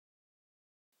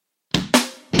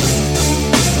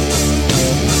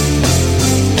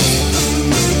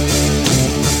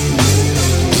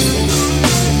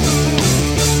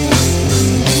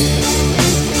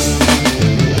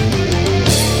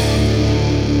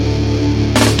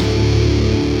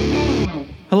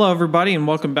Hello, everybody, and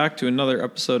welcome back to another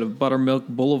episode of Buttermilk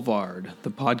Boulevard, the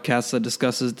podcast that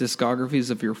discusses discographies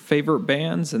of your favorite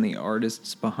bands and the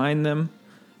artists behind them.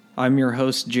 I'm your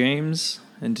host, James,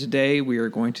 and today we are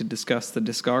going to discuss the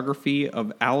discography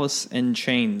of Alice in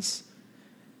Chains.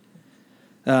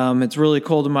 It's really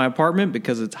cold in my apartment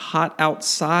because it's hot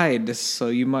outside, so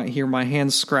you might hear my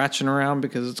hands scratching around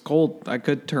because it's cold. I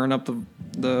could turn up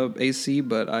the AC,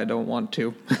 but I don't want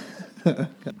to.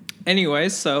 Anyway,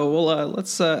 so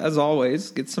let's, as always,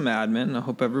 get some admin. I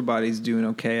hope everybody's doing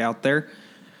okay out there.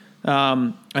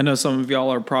 I know some of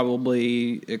y'all are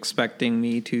probably expecting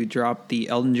me to drop the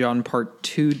Elton John Part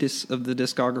 2 of the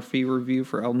discography review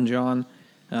for Elton John.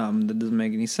 That doesn't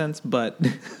make any sense, but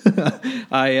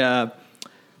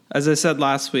as I said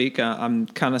last week, I'm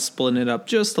kind of splitting it up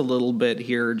just a little bit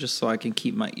here just so I can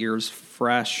keep my ears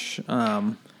fresh,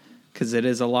 because it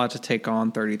is a lot to take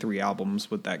on, 33 albums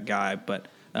with that guy, but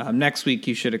next week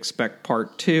you should expect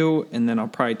Part 2, and then I'll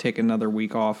probably take another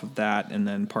week off of that, and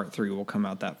then Part 3 will come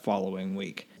out that following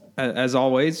week. As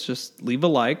always, just leave a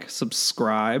like,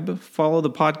 subscribe, follow the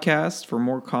podcast for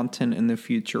more content in the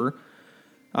future.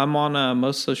 I'm on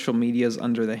most social medias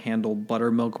under the handle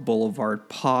Buttermilk Boulevard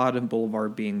Pod,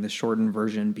 Boulevard being the shortened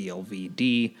version,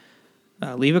 BLVD.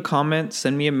 Leave a comment,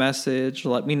 send me a message,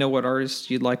 let me know what artists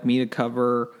you'd like me to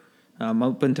cover. I'm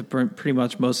open to pretty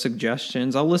much most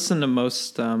suggestions. I'll listen to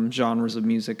most genres of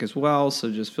music as well, so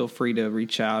just feel free to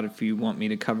reach out if you want me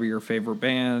to cover your favorite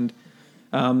band.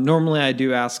 Normally I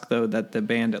do ask, though, that the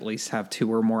band at least have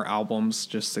 2 or more albums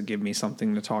just to give me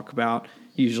something to talk about.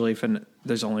 Usually if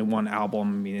there's only one album,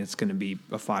 I mean, it's going to be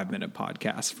a 5-minute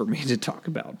podcast for me to talk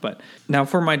about. But now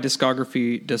for my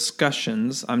discography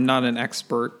discussions, I'm not an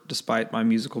expert despite my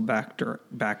musical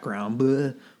background.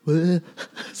 Blah.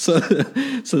 So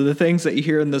the things that you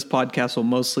hear in this podcast will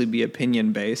mostly be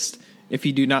opinion-based. If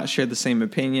you do not share the same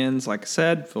opinions, like I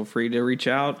said, feel free to reach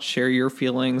out, share your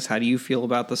feelings. How do you feel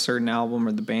about the certain album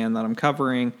or the band that I'm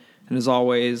covering? And as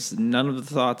always, none of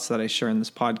the thoughts that I share in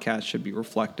this podcast should be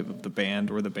reflective of the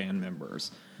band or the band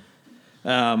members.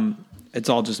 It's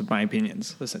all just my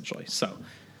opinions, essentially. So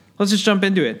let's just jump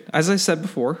into it. As I said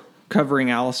before, covering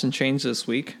Alice in Chains this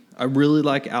week. I really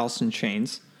like Alice in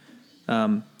Chains.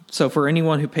 So for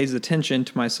anyone who pays attention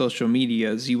to my social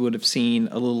medias, you would have seen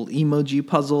a little emoji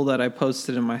puzzle that I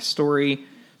posted in my story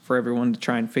for everyone to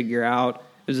try and figure out.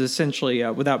 It was essentially,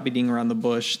 without beating around the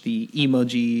bush, the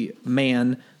emoji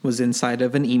man was inside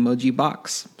of an emoji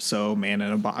box. So, man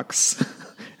in a box.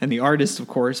 And the artist, of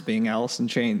course, being Alice in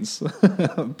Chains.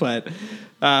 But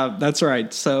that's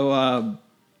right. So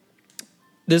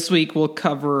this week we'll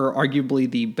cover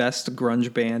arguably the best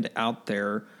grunge band out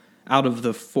there, out of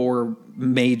the 4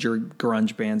 major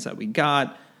grunge bands that we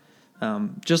got.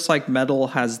 Just like metal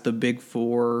has the big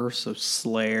 4, so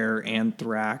Slayer,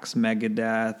 Anthrax,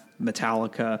 Megadeth,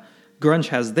 Metallica, grunge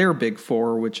has their big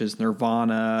 4, which is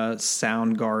Nirvana,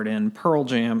 Soundgarden, Pearl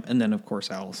Jam, and then, of course,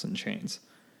 Alice in Chains.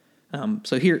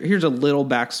 So here's a little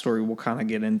backstory we'll kind of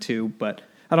get into, but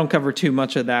I don't cover too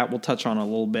much of that. We'll touch on it a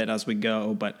little bit as we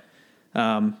go, but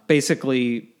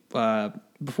basically,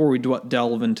 before we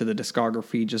delve into the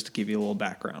discography, just to give you a little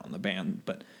background on the band,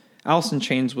 but Alice in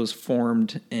Chains was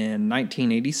formed in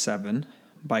 1987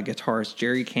 by guitarist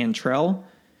Jerry Cantrell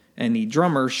and the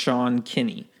drummer Sean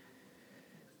Kinney.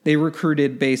 They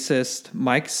recruited bassist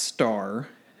Mike Starr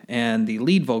and the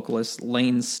lead vocalist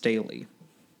Lane Staley.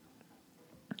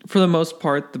 For the most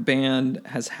part, the band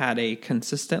has had a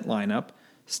consistent lineup.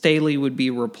 Staley would be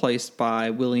replaced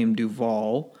by William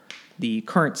Duvall, the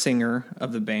current singer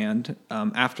of the band,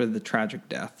 after the tragic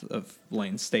death of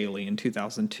Lane Staley in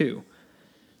 2002.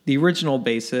 The original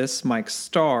bassist, Mike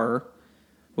Starr,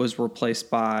 was replaced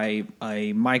by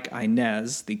a Mike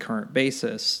Inez, the current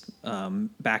bassist,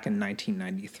 back in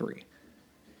 1993.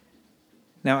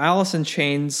 Now, Alice in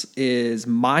Chains is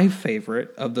my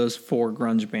favorite of those 4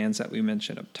 grunge bands that we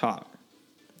mentioned up top.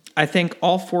 I think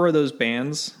all 4 of those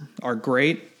bands are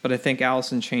great, but I think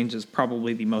Alice in Chains is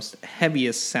probably the most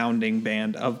heaviest sounding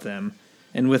band of them.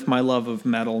 And with my love of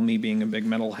metal, me being a big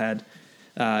metalhead,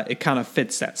 it kind of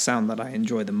fits that sound that I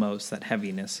enjoy the most, that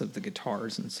heaviness of the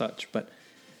guitars and such. But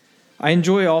I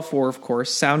enjoy all 4, of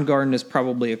course. Soundgarden is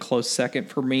probably a close second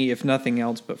for me, if nothing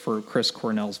else, but for Chris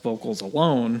Cornell's vocals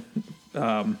alone.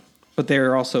 But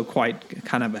they're also quite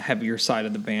kind of a heavier side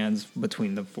of the bands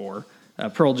between the 4.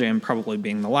 Pearl Jam probably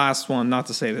being the last one. Not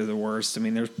to say they're the worst. I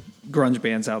mean, there's grunge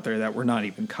bands out there that we're not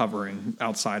even covering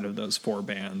outside of those 4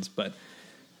 bands. But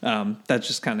that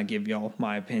just kind of give y'all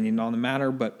my opinion on the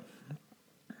matter. But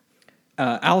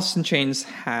Alice in Chains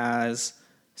has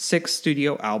 6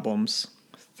 studio albums,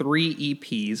 3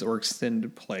 EPs or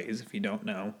extended plays, if you don't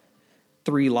know,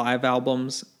 3 live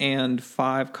albums, and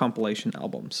 5 compilation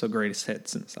albums, so greatest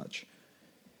hits and such.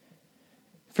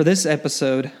 For this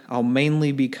episode, I'll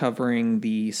mainly be covering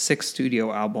the 6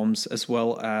 studio albums as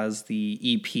well as the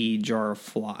EP Jar of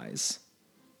Flies.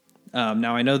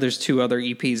 Now, I know there's 2 other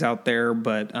EPs out there,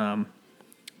 but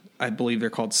I believe they're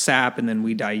called Sap and then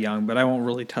We Die Young, but I won't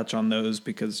really touch on those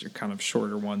because they're kind of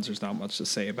shorter ones. There's not much to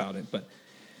say about it, but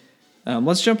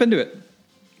let's jump into it.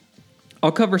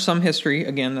 I'll cover some history,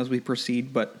 again, as we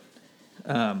proceed, but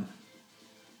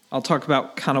I'll talk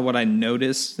about kind of what I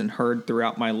noticed and heard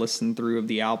throughout my listen through of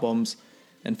the albums.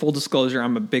 And full disclosure,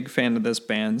 I'm a big fan of this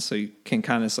band, so you can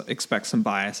kind of expect some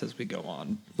bias as we go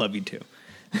on. Love you too.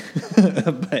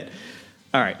 But,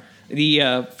 all right.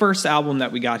 The first album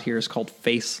that we got here is called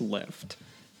Facelift.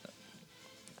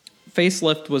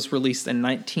 Facelift was released in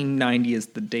 1990 as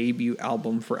the debut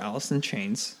album for Alice in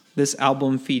Chains. This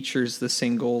album features the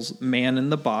singles Man in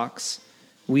the Box,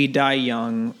 We Die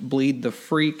Young, Bleed the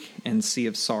Freak, and Sea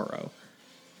of Sorrow.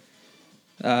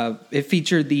 It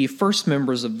featured the first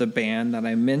members of the band that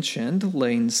I mentioned,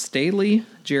 Lane Staley,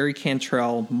 Jerry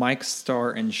Cantrell, Mike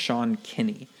Starr, and Sean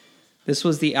Kinney. This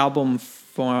was the album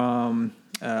from...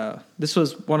 this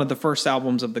was one of the first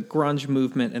albums of the grunge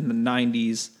movement in the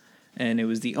 90s, and it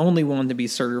was the only one to be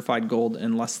certified gold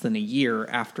in less than a year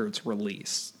after its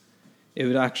release. It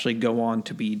would actually go on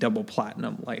to be double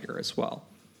platinum later as well.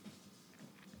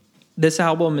 This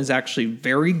album is actually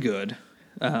very good.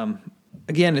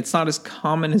 Again, it's not as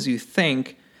common as you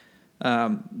think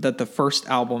that the first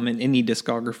album in any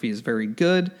discography is very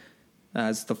good,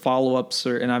 as the follow-ups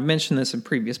are, and I've mentioned this in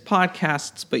previous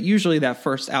podcasts, but usually that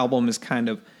first album is kind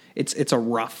of, it's a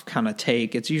rough kind of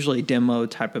take. It's usually demo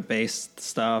type of based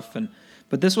stuff,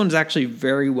 but this one's actually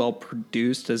very well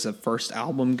produced as a first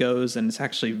album goes, and it's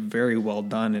actually very well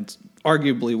done. It's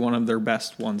arguably one of their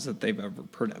best ones that they've ever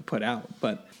put out.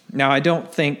 But now I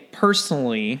don't think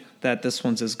personally that this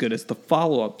one's as good as the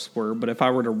follow-ups were, but if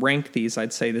I were to rank these,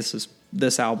 I'd say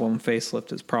this album,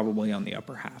 Facelift, is probably on the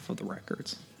upper half of the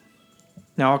records.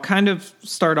 Now, I'll kind of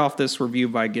start off this review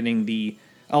by getting the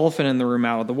elephant in the room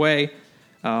out of the way.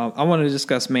 I want to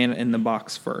discuss Man in the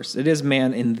Box first. It is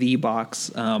Man in the Box.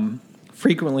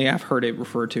 Frequently, I've heard it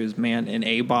referred to as Man in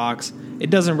a Box. It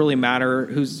doesn't really matter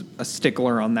who's a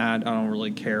stickler on that. I don't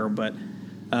really care, but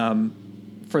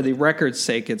for the record's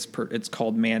sake, it's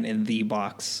called Man in the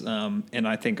Box, and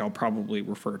I think I'll probably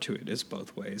refer to it as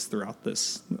both ways throughout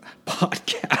this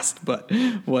podcast, but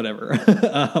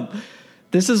whatever.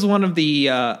 This is one of the,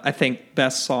 I think,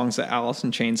 best songs that Alice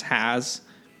in Chains has.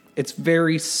 It's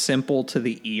very simple to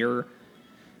the ear,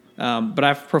 but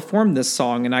I've performed this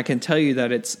song, and I can tell you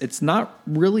that it's not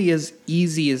really as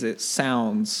easy as it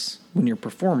sounds when you're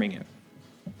performing it.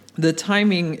 The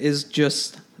timing is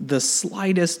just the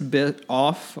slightest bit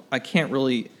off. I can't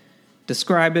really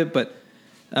describe it, but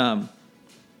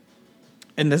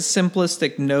and the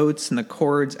simplistic notes and the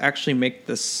chords actually make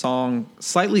this song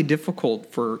slightly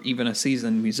difficult for even a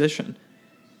seasoned musician.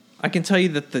 I can tell you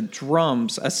that the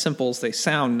drums, as simple as they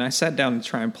sound, and I sat down to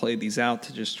try and play these out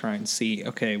to just try and see,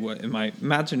 okay, what am I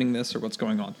imagining this or what's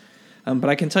going on? But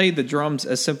I can tell you the drums,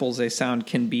 as simple as they sound,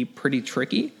 can be pretty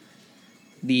tricky.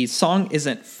 The song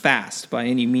isn't fast by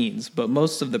any means, but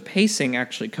most of the pacing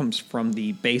actually comes from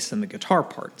the bass and the guitar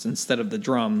parts instead of the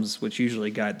drums, which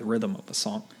usually guide the rhythm of the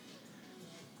song.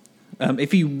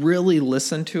 If you really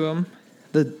listen to them,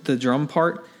 the drum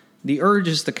part, the urge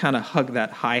is to kind of hug that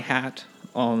hi-hat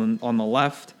on the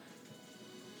left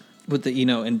with the,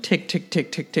 and tick, tick,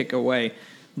 tick, tick, tick away.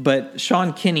 But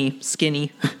Sean Kinney,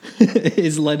 Skinny,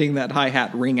 is letting that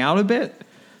hi-hat ring out a bit.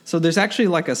 So there's actually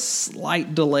like a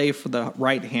slight delay for the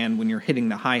right hand when you're hitting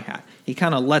the hi-hat. He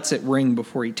kind of lets it ring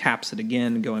before he taps it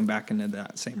again, going back into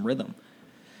that same rhythm.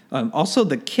 Also,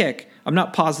 the kick, I'm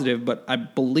not positive, but I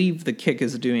believe the kick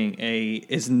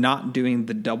is not doing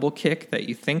the double kick that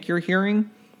you think you're hearing.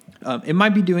 It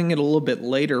might be doing it a little bit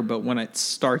later, but when it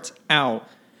starts out,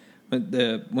 I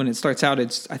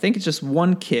think it's just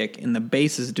one kick, and the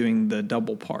bass is doing the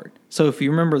double part. So if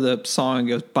you remember the song, it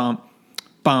goes bump,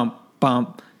 bump,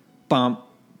 bump, bump,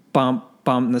 bump,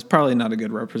 bump. And that's probably not a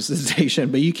good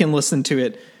representation, but you can listen to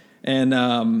it.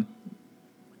 And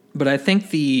but I think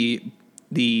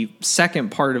the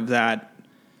second part of that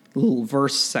little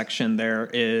verse section there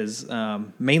is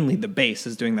mainly the bass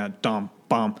is doing that dump,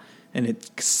 bump, and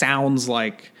it sounds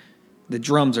like the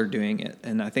drums are doing it.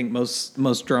 And I think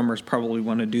most drummers probably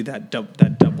want to do that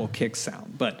double kick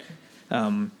sound. But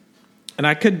and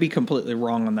I could be completely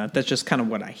wrong on that. That's just kind of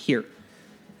what I hear.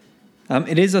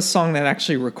 It is a song that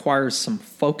actually requires some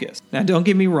focus. Now, don't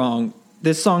get me wrong.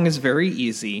 This song is very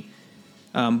easy.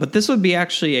 But this would be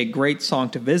actually a great song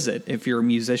to visit if you're a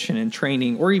musician in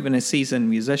training or even a seasoned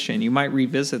musician. You might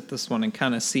revisit this one and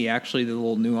kind of see actually the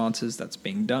little nuances that's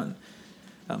being done.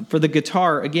 For the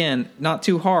guitar, again, not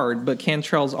too hard, but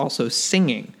Cantrell's also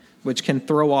singing, which can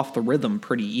throw off the rhythm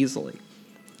pretty easily,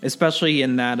 especially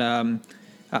in that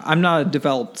I'm not a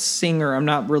developed singer. I'm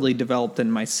not really developed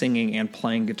in my singing and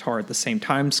playing guitar at the same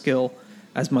time skill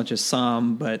as much as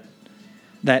some, but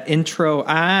that intro,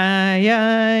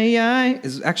 I,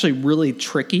 is actually really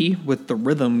tricky with the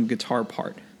rhythm guitar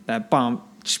part. That bump,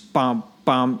 bump,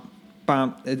 bump,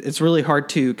 bump. It's really hard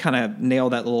to kind of nail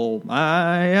that little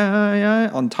I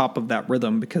on top of that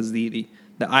rhythm because the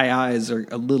i's are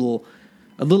a little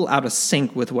out of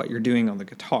sync with what you're doing on the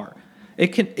guitar.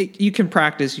 You can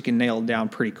practice, you can nail it down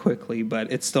pretty quickly,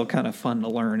 but it's still kind of fun to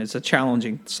learn. It's a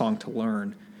challenging song to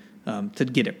learn to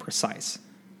get it precise.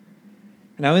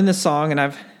 Now in this song,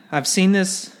 and I've seen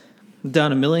this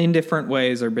done a million different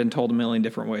ways or been told a million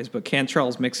different ways, but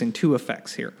Cantrell's mixing two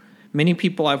effects here. Many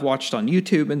people I've watched on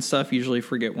YouTube and stuff usually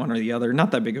forget one or the other. Not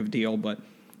that big of a deal, but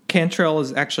Cantrell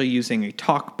is actually using a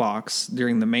talk box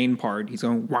during the main part. He's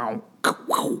going, wow,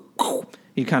 wow, wow.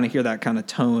 You kind of hear that kind of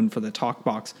tone for the talk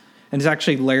box. And it's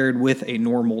actually layered with a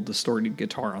normal distorted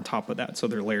guitar on top of that. So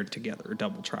they're layered together,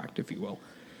 double tracked, if you will.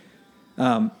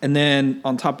 And then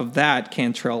on top of that,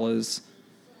 Cantrell is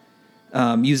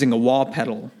using a wah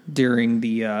pedal during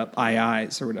the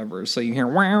IIs or whatever. So you hear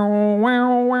wow,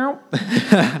 wow, wow.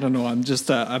 I don't know.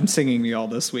 I'm singing to y'all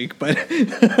this week, but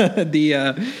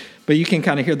but you can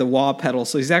kind of hear the wah pedal.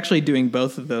 So he's actually doing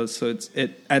both of those. So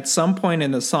it at some points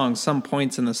in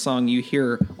the song, you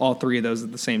hear all three of those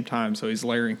at the same time. So he's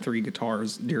layering three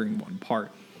guitars during one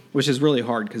part, which is really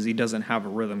hard because he doesn't have a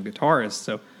rhythm guitarist.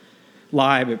 So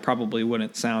live, it probably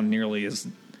wouldn't sound nearly as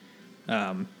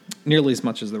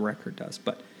much as the record does.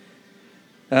 But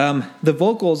the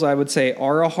vocals, I would say,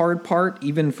 are a hard part,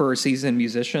 even for a seasoned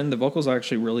musician. The vocals are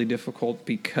actually really difficult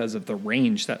because of the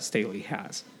range that Staley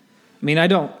has. I mean, I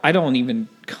don't even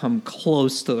come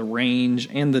close to the range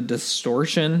and the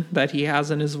distortion that he has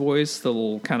in his voice, the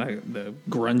little kind of the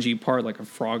grungy part, like a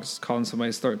frog's calling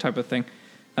somebody's throat type of thing.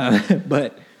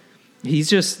 But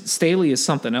Staley is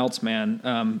something else,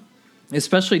 man.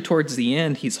 Especially towards the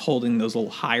end, he's holding those little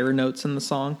higher notes in the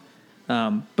song.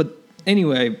 But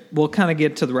anyway, we'll kind of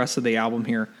get to the rest of the album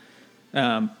here.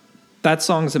 That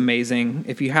song's amazing.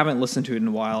 If you haven't listened to it in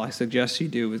a while, I suggest you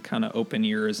do with kind of open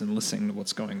ears and listening to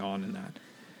what's going on in that.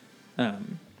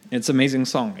 It's an amazing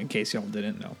song, in case y'all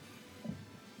didn't know.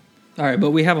 All right, but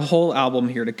we have a whole album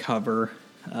here to cover.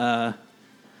 The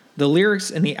lyrics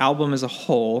in the album as a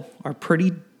whole are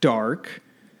pretty dark.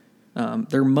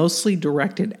 They're mostly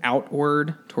directed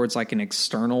outward towards like an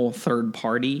external third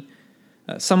party.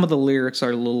 Some of the lyrics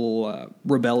are a little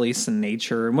rebellious in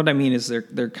nature. And what I mean is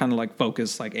they're kind of like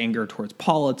focused like anger towards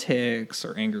politics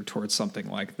or anger towards something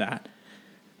like that.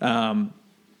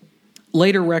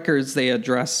 Later records, they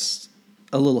address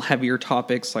a little heavier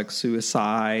topics like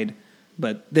suicide.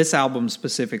 But this album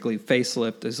specifically,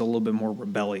 Facelift, is a little bit more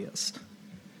rebellious.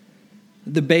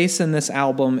 The bass in this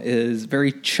album is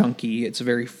very chunky. It's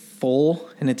very full,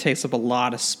 and it takes up a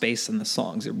lot of space in the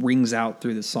songs. It rings out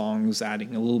through the songs,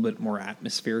 adding a little bit more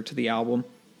atmosphere to the album.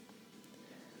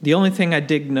 The only thing I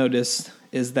did notice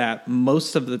is that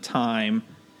most of the time,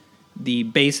 the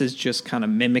bass is just kind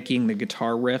of mimicking the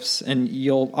guitar riffs, and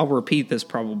I'll repeat this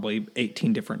probably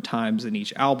 18 different times in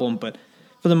each album, but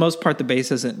for the most part, the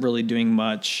bass isn't really doing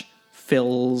much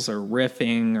fills or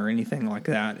riffing or anything like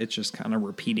that. It's just kind of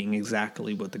repeating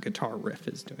exactly what the guitar riff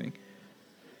is doing.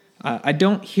 I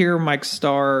don't hear Mike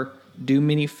Starr do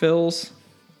many fills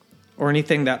or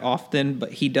anything that often,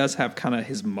 but he does have kind of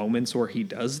his moments where he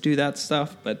does do that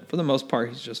stuff. But for the most part,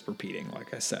 he's just repeating,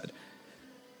 like I said.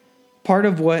 Part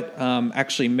of what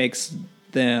actually makes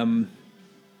Alice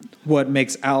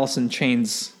in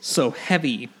Chains so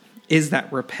heavy is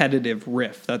that repetitive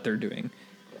riff that they're doing.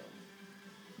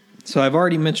 So I've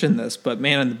already mentioned this, but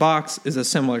Man in the Box is a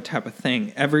similar type of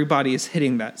thing. Everybody is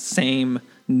hitting that same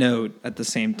note at the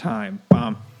same time.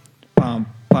 Bum, bum,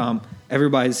 bum.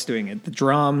 Everybody's doing it. The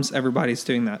drums, everybody's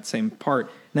doing that same part.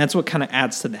 And that's what kind of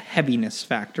adds to the heaviness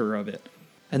factor of it.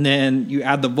 And then you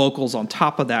add the vocals on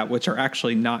top of that, which are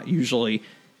actually not usually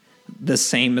the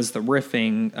same as the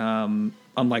riffing.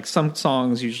 Unlike some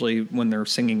songs, usually when they're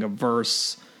singing a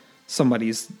verse,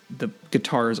 the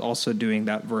guitar is also doing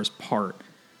that verse part.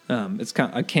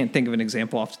 I can't think of an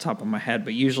example off the top of my head,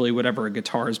 but usually whatever a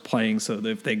guitar is playing, so that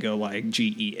if they go like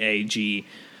G, E, A, G,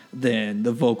 then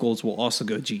the vocals will also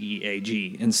go G, E, A,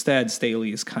 G. Instead,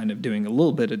 Staley is kind of doing a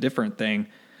little bit of different thing,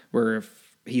 where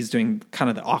if he's doing kind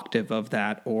of the octave of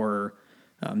that, or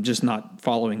just not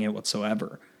following it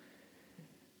whatsoever.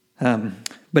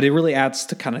 But it really adds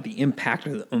to kind of the impact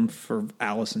of the oomph for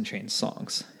Alice in Chains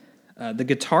songs. The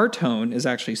guitar tone is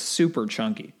actually super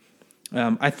chunky.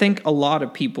 I think a lot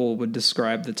of people would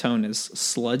describe the tone as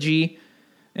sludgy,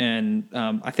 and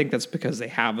I think that's because they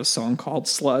have a song called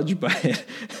Sludge, but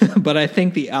but I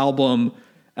think the album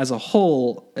as a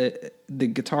whole, the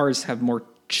guitars have more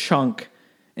chunk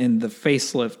in the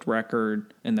Facelift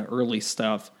record and the early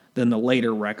stuff than the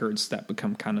later records that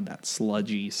become kind of that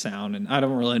sludgy sound. And I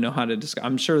don't really know how to describe.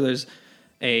 I'm sure there's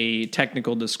a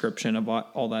technical description of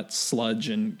all that sludge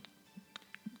and,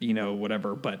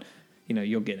 whatever, but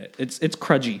you'll get it. It's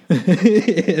crudgy.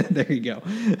 There you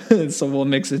go. So we'll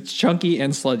mix it chunky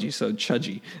and sludgy, so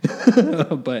chudgy.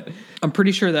 But I'm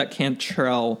pretty sure that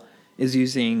Cantrell is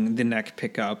using the neck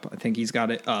pickup. I think he's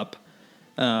got it up.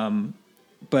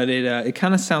 But it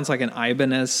kind of sounds like an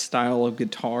Ibanez style of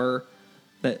guitar.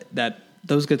 That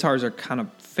those guitars are kind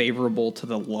of favorable to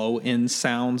the low end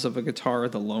sounds of a guitar,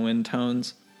 the low end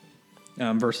tones,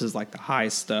 versus like the high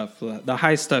stuff. The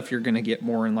high stuff you're going to get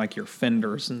more in like your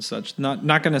Fenders and such. Not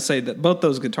going to say that both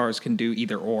those guitars can do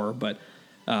either or, but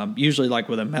usually like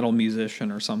with a metal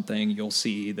musician or something, you'll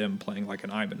see them playing like an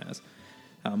Ibanez.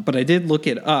 But I did look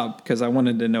it up because I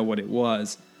wanted to know what it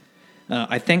was.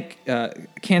 I think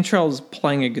Cantrell's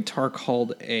playing a guitar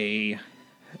called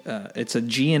it's a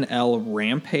G&L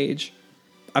Rampage.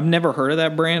 I've never heard of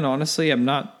that brand, honestly. I'm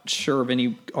not sure of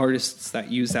any artists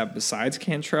that use that besides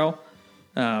Cantrell.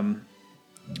 And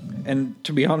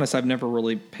to be honest, I've never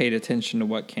really paid attention to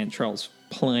what Cantrell's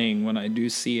playing when I do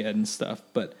see it and stuff.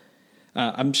 But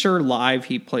I'm sure live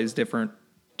he plays different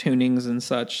tunings and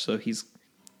such, so he's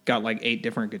got like 8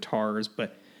 different guitars.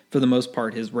 But for the most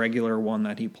part, his regular one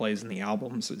that he plays in the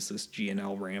albums is this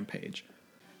G&L Rampage.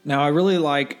 Now, I really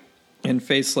like... in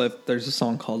Facelift, there's a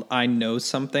song called I Know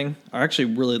Something. I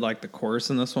actually really like the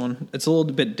chorus in this one. It's a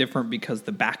little bit different because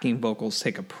the backing vocals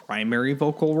take a primary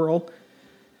vocal role.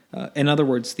 In other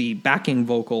words, the backing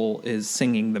vocal is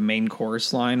singing the main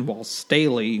chorus line, while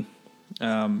Staley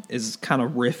is kind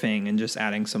of riffing and just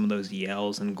adding some of those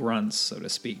yells and grunts, so to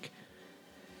speak.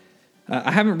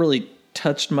 I haven't really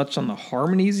touched much on the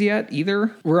harmonies yet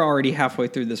either. We're already halfway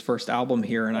through this first album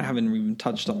here, and I haven't even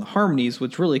touched on the harmonies,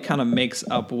 which really kind of makes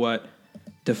up what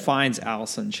defines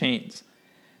Alice in Chains.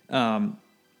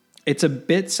 It's a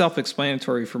bit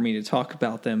self-explanatory for me to talk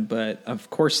about them, but of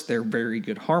course they're very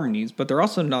good harmonies, but they're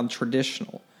also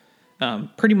non-traditional.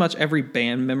 Pretty much every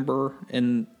band member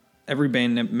in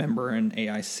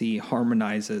AIC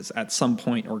harmonizes at some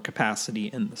point or capacity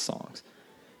in the songs.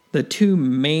 The 2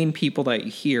 main people that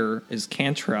you hear is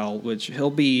Cantrell, which he'll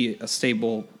be a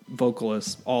stable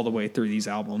vocalist all the way through these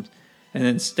albums. And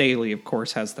then Staley, of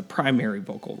course, has the primary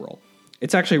vocal role.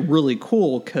 It's actually really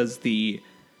cool because the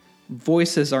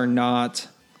voices are not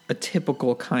a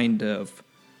typical kind of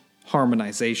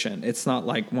harmonization. It's not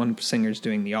like one singer's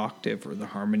doing the octave or the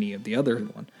harmony of the other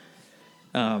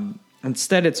one.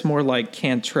 Instead, it's more like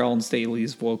Cantrell and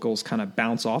Staley's vocals kind of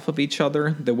bounce off of each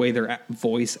other, the way their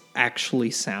voice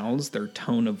actually sounds, their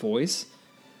tone of voice.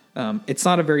 It's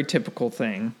not a very typical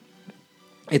thing.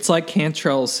 It's like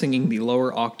Cantrell is singing the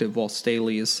lower octave while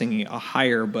Staley is singing a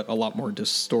higher but a lot more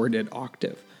distorted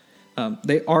octave.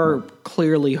 They are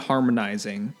clearly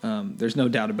harmonizing. There's no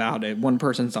doubt about it. One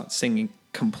person's not singing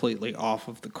completely off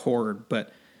of the chord,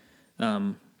 but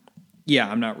I'm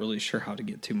not really sure how to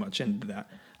get too much into that.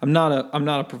 I'm not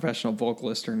a professional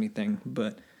vocalist or anything,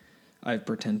 but I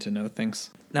pretend to know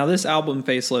things. Now, this album,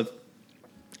 Facelift,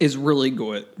 is really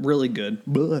good, really good,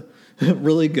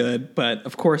 really good. But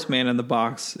of course, Man in the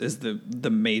Box is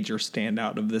the major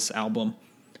standout of this album.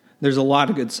 There's a lot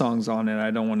of good songs on it.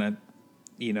 I don't want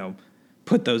to,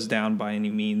 put those down by any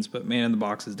means, but Man in the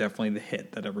Box is definitely the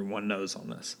hit that everyone knows on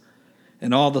this.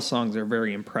 And all the songs are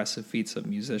very impressive feats of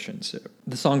musicianship.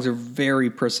 The songs are very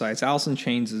precise. Alice in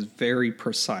Chains is very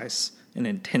precise and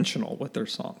intentional with their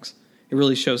songs. It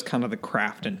really shows kind of the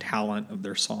craft and talent of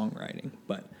their songwriting.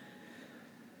 But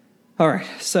all right,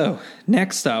 so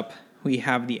next up, we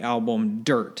have the album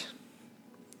Dirt.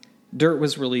 Dirt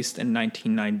was released in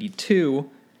 1992,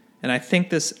 and I think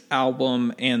this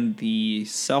album and the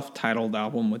self-titled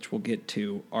album, which we'll get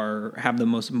to, have the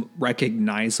most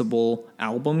recognizable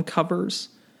album covers.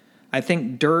 I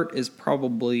think Dirt is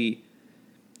probably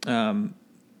a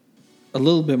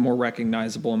little bit more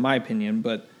recognizable in my opinion,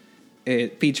 but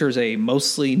it features a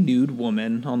mostly nude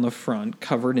woman on the front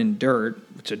covered in dirt,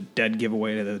 which is a dead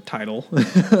giveaway to the title.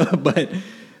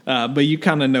 But you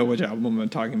kind of know which album I'm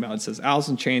talking about. It says Alice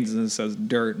in Chains and it says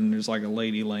Dirt, and there's like a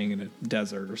lady laying in a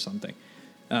desert or something.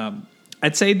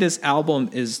 I'd say this album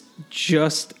is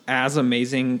just as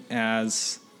amazing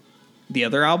as the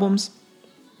other albums.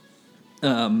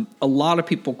 A lot of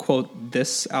people quote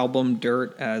this album,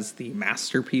 Dirt, as the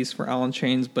masterpiece for Alice in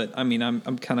Chains, but I mean,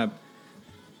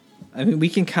 we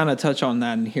can kind of touch on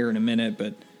that in here in a minute,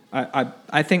 but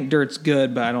I think Dirt's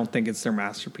good, but I don't think it's their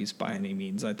masterpiece by any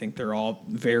means. I think they're all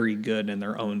very good in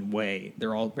their own way.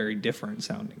 They're all very different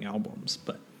sounding albums.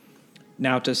 But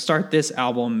now to start this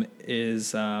album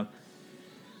is, I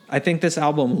think this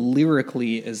album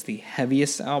lyrically is the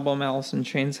heaviest album Alice in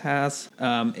Chains has.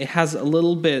 It has a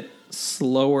little bit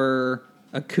slower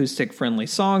acoustic-friendly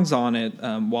songs on it,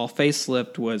 while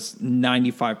Facelift was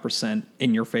 95%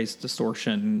 in-your-face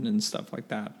distortion and stuff like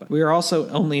that. But we are also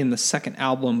only in the second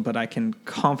album, but I can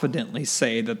confidently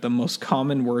say that the most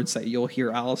common words that you'll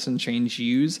hear Alice in Chains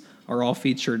use are all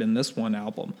featured in this one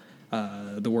album.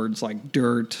 The words like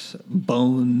dirt,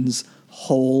 bones,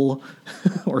 hole,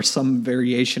 or some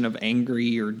variation of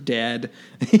angry or dead.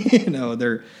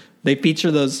 They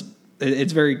feature those.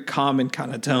 It's very common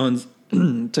kind of tones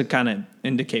to kind of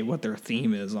indicate what their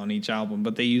theme is on each album,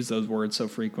 but they use those words so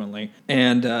frequently.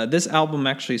 And this album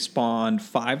actually spawned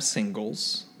 5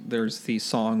 singles. There's the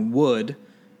song Wood,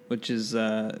 which is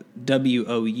WOULD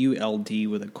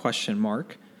with a question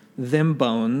mark, Them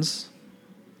Bones,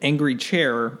 Angry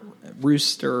Chair,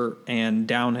 Rooster, and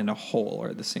Down in a Hole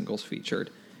are the singles featured.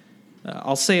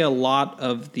 I'll say a lot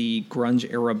of the grunge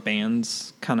era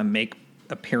bands kind of make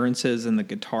appearances in the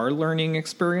guitar learning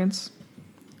experience.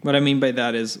 What I mean by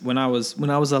that is when I was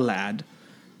a lad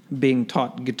being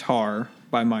taught guitar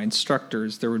by my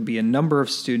instructors, there would be a number of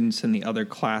students in the other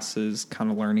classes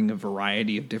kind of learning a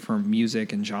variety of different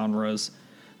music and genres.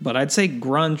 But I'd say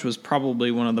grunge was probably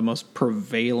one of the most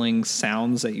prevailing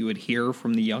sounds that you would hear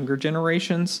from the younger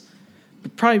generations.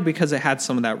 Probably because it had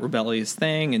some of that rebellious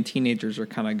thing, and teenagers are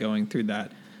kind of going through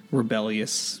that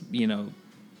rebellious,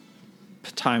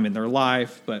 time in their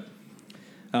life. But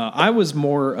I was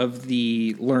more of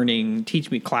the learning, teach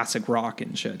me classic rock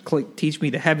and shit. Teach me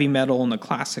the heavy metal and the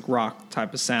classic rock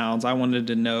type of sounds. I wanted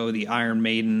to know the Iron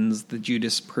Maidens, the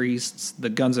Judas Priests, the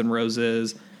Guns N'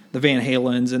 Roses, the Van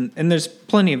Halens, and there's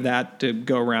plenty of that to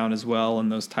go around as well in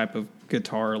those type of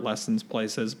guitar lessons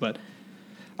places. But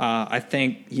I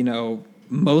think,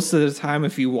 most of the time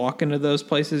if you walk into those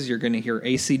places, you're going to hear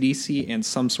AC/DC and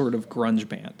some sort of grunge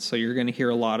band. So you're going to hear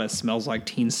a lot of Smells Like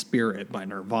Teen Spirit by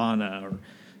Nirvana, or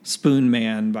Spoon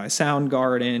Man by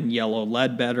Soundgarden, Yellow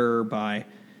Ledbetter by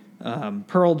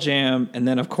Pearl Jam, and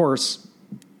then, of course,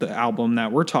 the album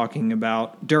that we're talking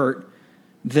about, Dirt,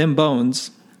 Them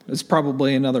Bones, is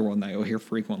probably another one that you'll hear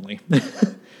frequently.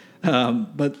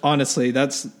 But honestly,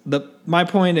 my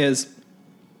point is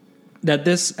that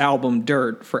this album,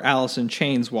 Dirt, for Alice in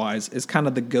Chains wise, is kind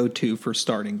of the go-to for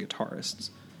starting guitarists.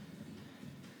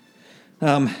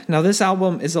 Now, this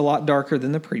album is a lot darker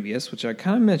than the previous, which I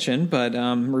kind of mentioned, but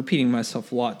I'm repeating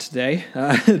myself a lot today.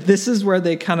 This is where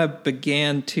they kind of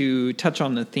began to touch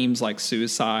on the themes like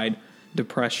suicide,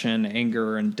 depression,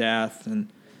 anger, and death, and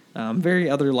very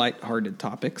other lighthearted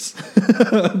topics.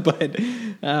 But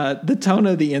the tone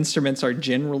of the instruments are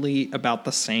generally about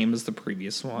the same as the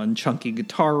previous one. Chunky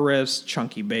guitar riffs,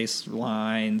 chunky bass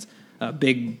lines,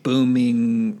 big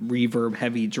booming reverb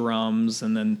heavy drums,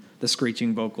 and then the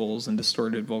screeching vocals and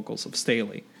distorted vocals of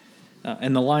Staley.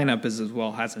 And the lineup as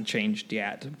well hasn't changed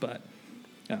yet, but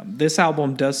this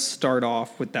album does start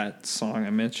off with that song I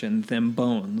mentioned, Them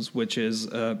Bones, which is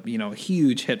a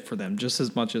huge hit for them, just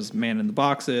as much as Man in the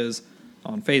Box is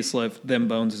on Facelift. Them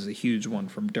Bones is a huge one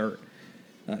from Dirt.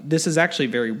 This is actually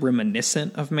very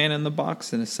reminiscent of Man in the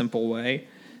Box in a simple way.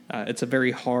 It's a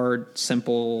very hard,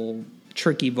 simple,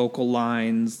 tricky vocal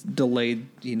lines, delayed,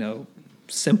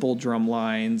 simple drum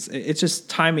lines. It's just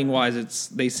timing-wise,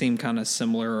 they seem kind of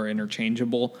similar or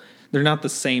interchangeable. They're not the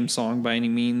same song by any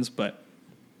means, but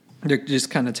they're just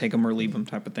kind of take them or leave them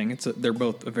type of thing. They're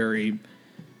both a very,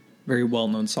 very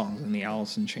well-known songs in the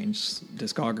Alice in Chains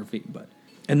discography.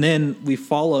 And then we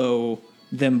follow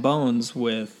Them Bones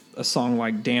with a song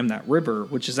like Damn That River,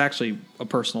 which is actually a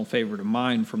personal favorite of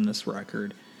mine from this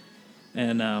record.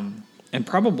 And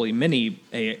probably many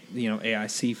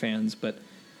AIC fans, but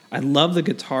I love the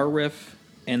guitar riff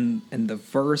and the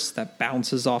verse that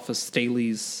bounces off of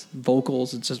Staley's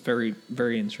vocals. It's just very,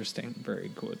 very interesting, very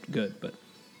good. But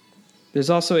there's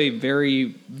also a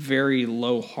very, very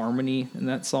low harmony in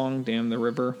that song, Damn the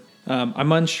River.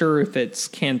 I'm unsure if it's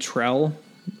Cantrell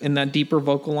in that deeper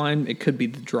vocal line. It could be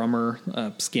the drummer,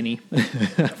 Skinny,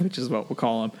 which is what we'll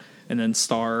call him. And then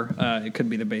Star, it could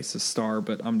be the bassist Star,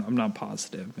 but I'm not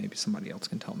positive. Maybe somebody else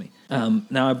can tell me.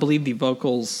 Now, I believe the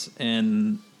vocals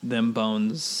in Them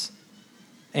Bones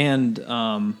and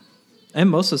and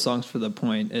most of the songs for the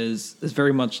point is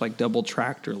very much like double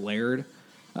tracked or layered.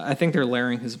 I think they're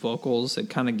layering his vocals. It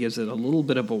kind of gives it a little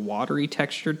bit of a watery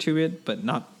texture to it, but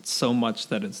not so much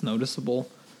that it's noticeable.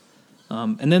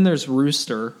 And then there's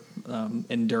Rooster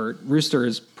and Dirt. Rooster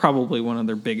is probably one of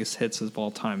their biggest hits of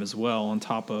all time as well, on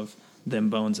top of Them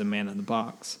Bones and Man in the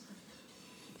Box.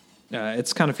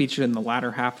 It's kind of featured in the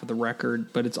latter half of the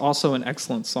record, but it's also an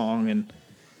excellent song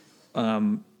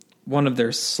and one of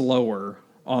their slower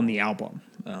on the album.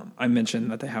 I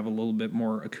mentioned that they have a little bit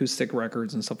more acoustic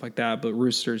records and stuff like that, but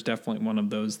Rooster is definitely one of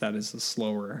those that is a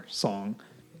slower song.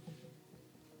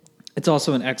 It's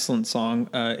also an excellent song.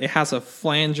 It has a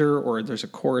flanger, or there's a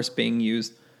chorus being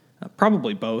used.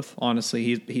 Probably both,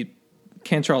 honestly.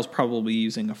 Cantrell's probably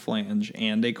using a flange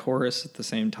and a chorus at the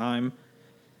same time.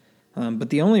 But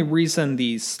the only reason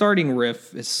the starting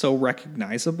riff is so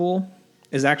recognizable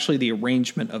is actually the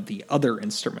arrangement of the other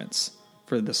instruments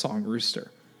for the song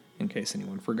Rooster, in case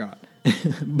anyone forgot.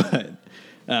 But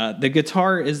the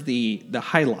guitar is the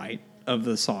highlight of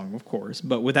the song, of course.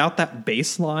 But without that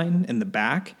bass line in the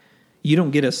back, you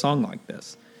don't get a song like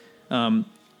this.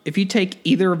 If you take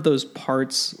either of those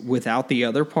parts without the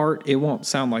other part, it won't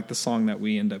sound like the song that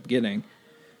we end up getting.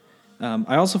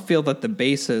 I also feel that the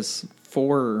bassist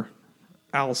for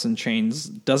Alice in Chains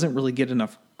doesn't really get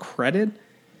enough credit.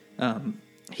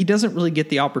 He doesn't really get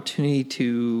the opportunity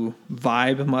to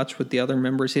vibe much with the other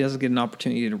members. He doesn't get an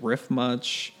opportunity to riff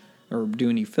much or do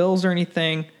any fills or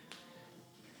anything.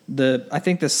 I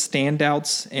think the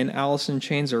standouts in Alice in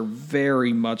Chains are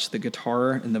very much the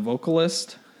guitar and the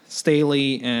vocalist.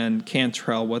 Staley and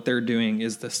Cantrell, what they're doing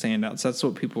is the standouts. That's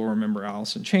what people remember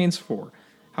Alice in Chains for.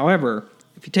 However,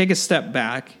 if you take a step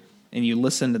back and you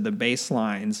listen to the bass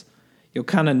lines, you'll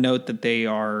kind of note that they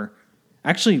are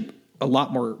actually a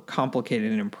lot more complicated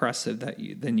and impressive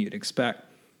than you'd expect.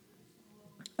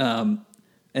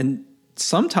 And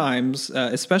sometimes,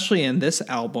 especially in this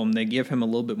album, they give him a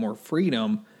little bit more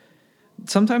freedom.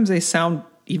 Sometimes they sound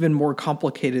even more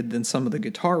complicated than some of the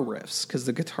guitar riffs, because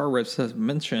the guitar riffs, as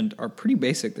mentioned, are pretty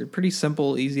basic. They're pretty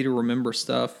simple, easy to remember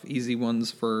stuff, easy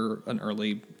ones for an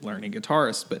early learning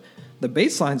guitarist. But the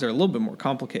bass lines are a little bit more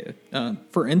complicated.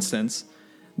 For instance,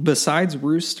 besides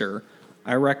Rooster,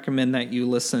 I recommend that you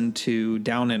listen to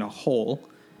Down in a Hole.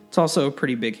 It's also a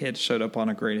pretty big hit, showed up on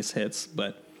a Greatest Hits,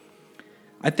 but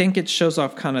I think it shows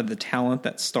off kind of the talent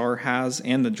that Starr has,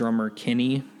 and the drummer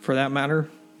Kenny, for that matter.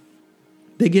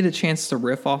 They get a chance to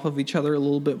riff off of each other a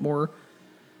little bit more.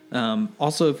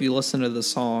 Also, if you listen to the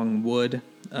song Wood,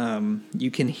 you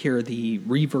can hear the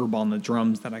reverb on the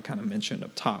drums that I kind of mentioned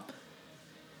up top.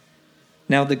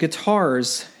 Now, the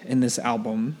guitars in this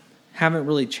album haven't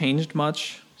really changed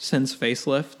much since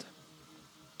Facelift,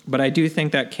 but I do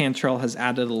think that Cantrell has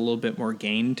added a little bit more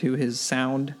gain to his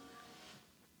sound.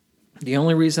 The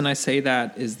only reason I say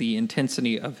that is the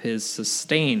intensity of his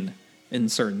sustain in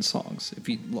certain songs. If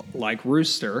you like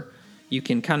Rooster, you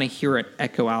can kind of hear it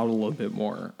echo out a little bit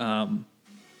more.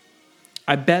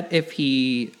 I bet if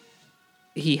he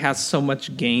has so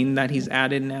much gain that he's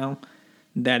added now,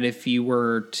 that if you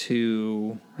were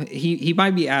to, he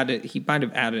might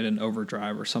have added an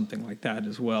overdrive or something like that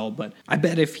as well. But I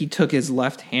bet if he took his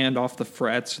left hand off the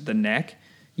frets or the neck,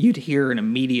 you'd hear an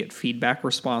immediate feedback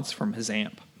response from his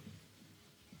amp.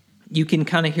 You can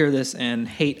kind of hear this in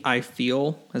Hate I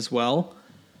Feel as well.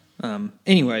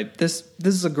 Anyway, this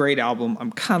is a great album.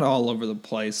 I'm kind of all over the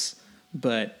place,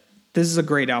 but this is a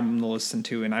great album to listen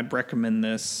to, and I'd recommend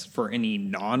this for any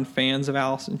non-fans of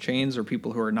Alice in Chains or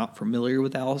people who are not familiar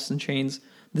with Alice in Chains.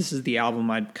 This is the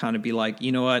album I'd kind of be like,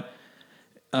 you know what?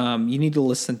 You need to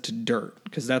listen to Dirt,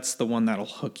 because that's the one that'll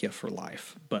hook you for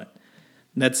life. But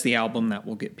that's the album that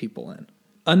will get people in.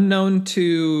 Unknown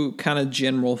to kind of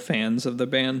general fans of the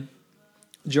band,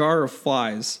 Jar of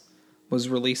Flies was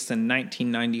released in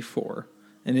 1994,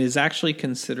 and it is actually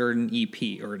considered an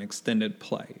EP, or an extended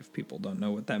play, if people don't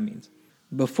know what that means.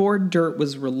 Before Dirt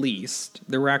was released,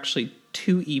 there were actually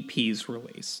 2 EPs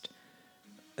released.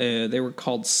 They were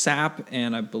called Sap,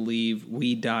 and I believe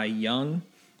We Die Young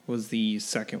was the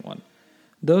second one.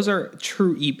 Those are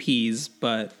true EPs,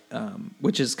 but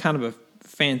which is kind of a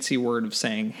fancy word of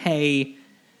saying, hey,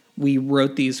 we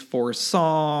wrote these 4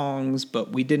 songs,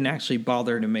 but we didn't actually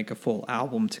bother to make a full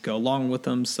album to go along with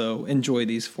them, so enjoy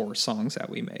these 4 songs that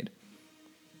we made.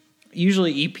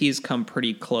 Usually EPs come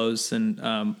pretty close, and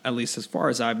at least as far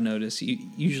as I've noticed,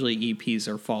 usually EPs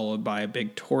are followed by a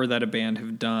big tour that a band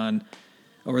have done,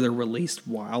 or they're released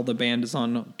while the band is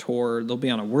on tour. They'll be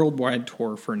on a worldwide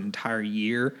tour for an entire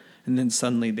year, and then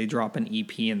suddenly they drop an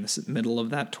EP in the middle of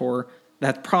that tour.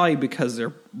 That's probably because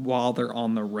while they're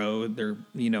on the road, they're,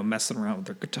 messing around with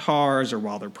their guitars, or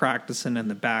while they're practicing in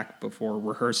the back before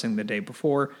rehearsing the day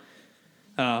before.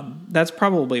 That's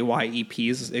probably why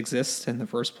EPs exist in the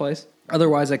first place.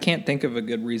 Otherwise, I can't think of a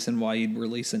good reason why you'd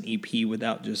release an EP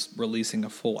without just releasing a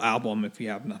full album if you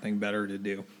have nothing better to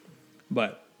do.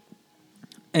 But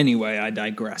anyway, I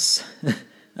digress.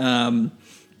 Now,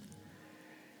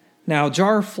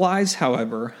 Jar of Flies,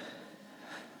 however,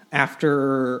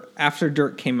 after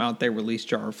Dirt came out, they released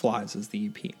Jar of Flies as the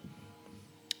EP.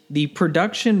 The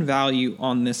production value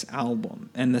on this album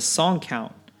and the song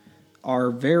count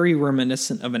are very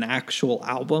reminiscent of an actual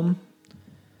album.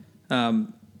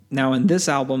 Now, in this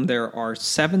album, there are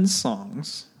 7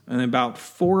 songs, and about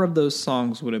 4 of those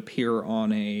songs would appear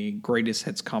on a greatest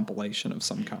hits compilation of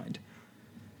some kind.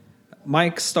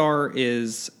 Mike Starr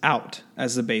is out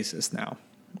as the bassist now.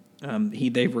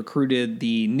 They've recruited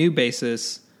the new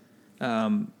bassist,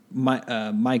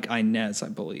 Mike Inez, I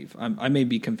believe. I may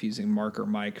be confusing Mark or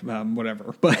Mike,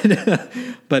 whatever.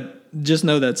 But just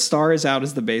know that Starr is out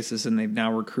as the bassist, and they've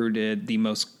now recruited the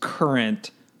most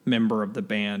current member of the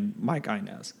band, Mike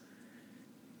Inez.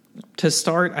 To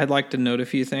start, I'd like to note a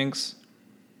few things.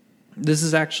 This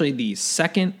is actually the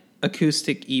second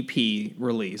acoustic EP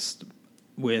released,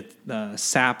 with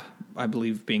Sap, I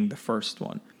believe, being the first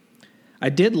one. I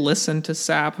did listen to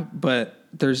Sap, but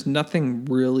there's nothing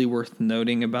really worth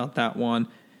noting about that one.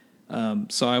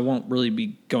 So I won't really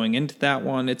be going into that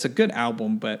one. It's a good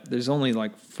album, but there's only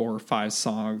like 4 or 5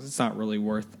 songs. It's not really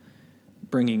worth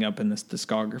bringing up in this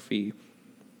discography.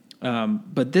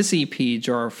 But this EP,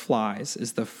 Jar of Flies,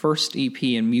 is the first EP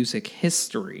in music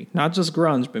history, not just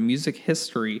grunge, but music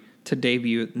history, to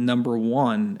debut at number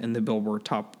 1 in the Billboard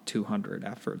Top 200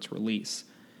 after its release.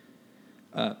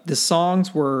 The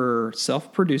songs were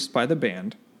self-produced by the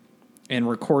band and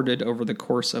recorded over the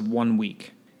course of 1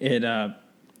 week. It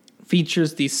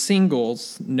features the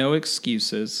singles No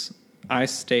Excuses, I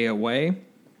Stay Away,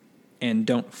 and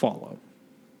Don't Follow.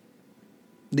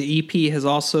 The EP has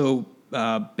also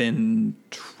been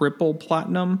triple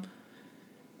platinum.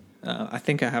 I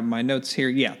think I have my notes here.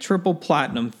 Yeah, triple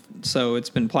platinum. So it's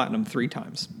been platinum 3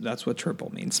 times. That's what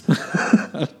triple means.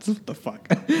 What the fuck?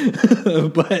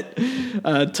 But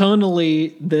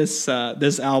tonally, this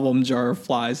album, Jar of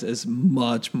Flies, is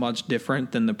much, much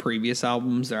different than the previous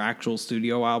albums. They're actual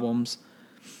studio albums.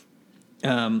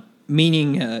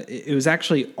 Meaning it was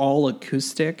actually all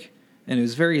acoustic, and it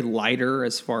was very lighter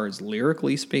as far as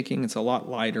lyrically speaking. It's a lot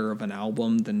lighter of an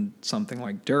album than something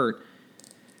like Dirt.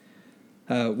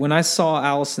 When I saw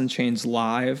Alice in Chains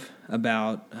live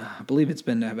about, I believe it's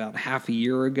been about half a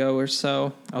year ago or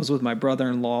so, I was with my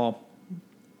brother-in-law.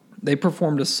 They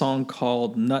performed a song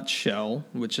called Nutshell,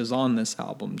 which is on this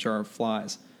album, Jar of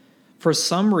Flies. For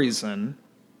some reason,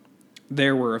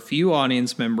 there were a few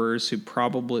audience members who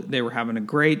they were having a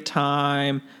great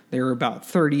time. They were about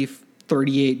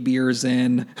 38 beers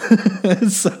in.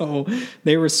 So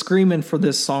they were screaming for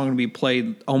this song to be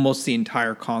played almost the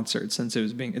entire concert, since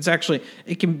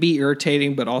it can be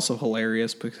irritating, but also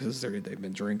hilarious because they've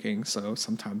been drinking. So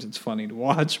sometimes it's funny to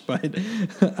watch, but,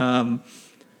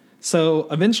 so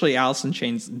eventually Alice in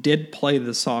Chains did play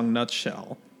the song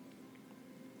Nutshell,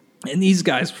 and these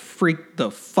guys freaked the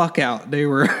fuck out. They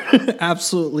were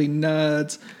absolutely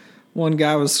nuts. One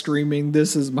guy was screaming,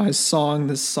 "This is my song.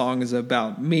 This song is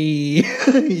about me."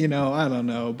 I don't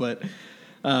know. But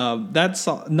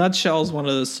Nutshell is one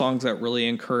of those songs that really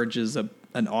encourages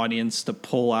an audience to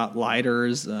pull out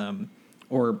lighters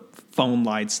or phone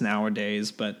lights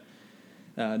nowadays. But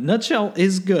Nutshell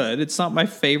is good. It's not my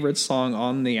favorite song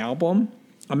on the album.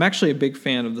 I'm actually a big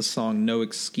fan of the song No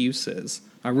Excuses.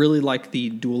 I really like the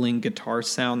dueling guitar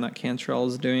sound that Cantrell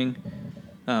is doing.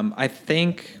 I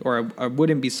think, or I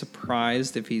wouldn't be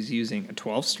surprised if he's using a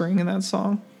 12-string in that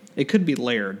song. It could be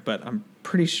layered, but I'm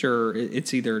pretty sure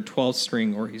it's either a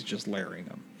 12-string or he's just layering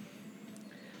them.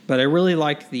 But I really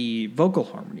like the vocal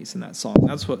harmonies in that song.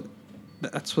 That's what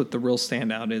the real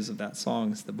standout is of that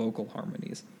song, is the vocal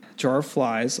harmonies. Jar of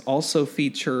Flies also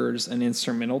features an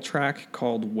instrumental track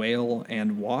called Whale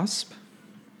and Wasp.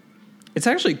 It's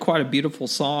actually quite a beautiful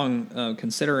song,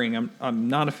 considering I'm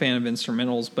not a fan of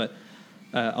instrumentals, but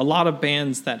a lot of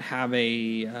bands that have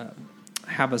a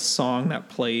song that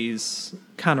plays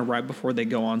kind of right before they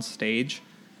go on stage.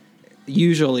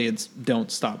 Usually it's Don't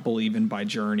Stop Believin' by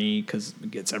Journey, because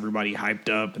it gets everybody hyped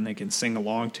up and they can sing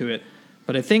along to it.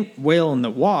 But I think Whale and the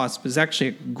Wasp is actually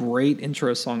a great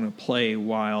intro song to play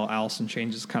while Alice in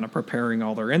Chains is kind of preparing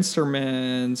all their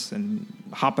instruments and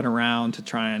hopping around to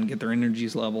try and get their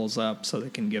energies levels up so they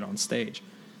can get on stage.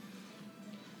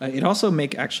 It also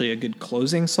make actually a good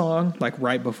closing song, like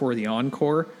right before the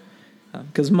encore.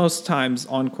 Because most times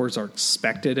encores are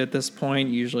expected at this point.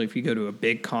 Usually if you go to a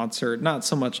big concert, not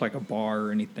so much like a bar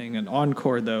or anything. An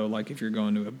encore, though, like if you're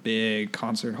going to a big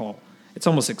concert hall, it's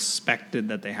almost expected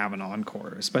that they have an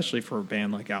encore, especially for a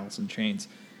band like Alice in Chains.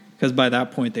 Because by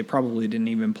that point, they probably didn't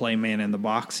even play Man in the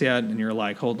Box yet. And you're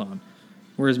like, hold on,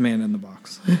 where's Man in the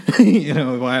Box?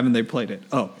 Why haven't they played it?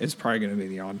 Oh, it's probably going to be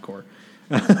the encore.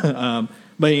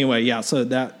 But anyway, yeah, so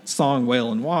that song,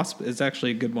 Whale and Wasp, is actually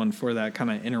a good one for that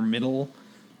kind of intermiddle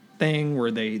thing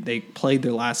where they played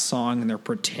their last song and they're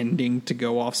pretending to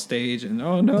go off stage and,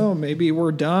 oh, no, maybe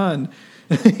we're done,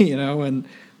 and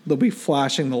they'll be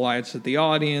flashing the lights at the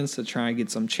audience to try and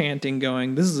get some chanting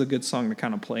going. This is a good song to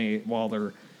kind of play while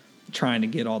they're trying to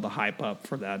get all the hype up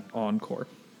for that encore.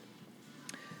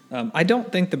 I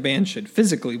don't think the band should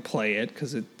physically play it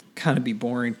because it kind of be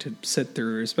boring to sit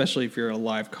through, especially if you're at a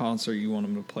live concert. You want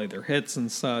them to play their hits and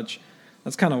such.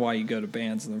 That's kind of why you go to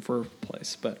bands in the first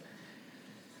place. But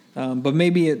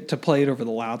maybe to play it over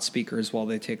the loudspeakers while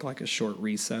they take like a short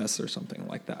recess or something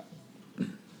like that.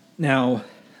 Now,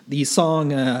 the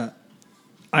song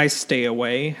I Stay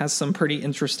Away has some pretty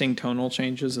interesting tonal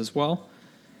changes as well.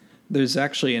 There's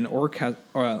actually an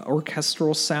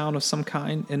orchestral sound of some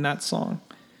kind in that song.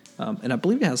 And I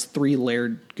believe it has 3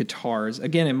 layered guitars.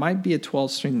 Again, it might be a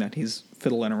 12-string that he's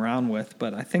fiddling around with,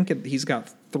 but I think he's got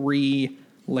 3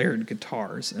 layered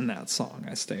guitars in that song,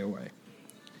 I Stay Away.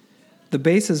 The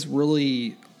bass is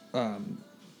really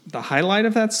the highlight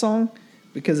of that song,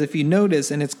 because if you notice,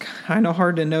 and it's kind of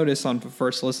hard to notice on the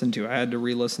first listen to, I had to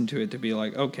re-listen to it to be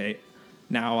like, okay,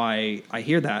 now I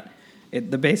hear that.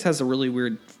 The bass has a really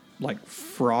weird, like,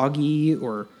 froggy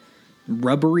or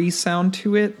rubbery sound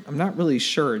to it. I'm not really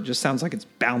sure. It just sounds like it's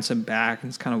bouncing back and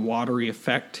it's kind of watery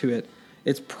effect to it.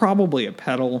 It's probably a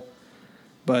pedal,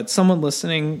 but someone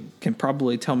listening can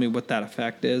probably tell me what that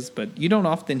effect is. But you don't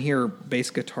often hear bass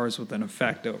guitars with an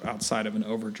effect outside of an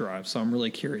overdrive, so I'm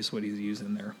really curious what he's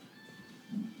using there.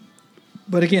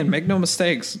 But again, make no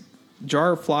mistakes,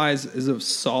 Jar of Flies is a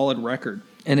solid record.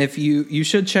 And if you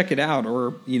should check it out,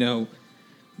 or,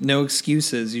 No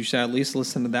Excuses, you should at least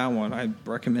listen to that one. I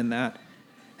recommend that.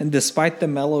 And despite the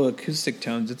mellow acoustic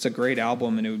tones, it's a great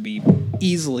album, and it would be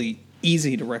easy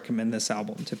to recommend this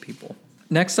album to people.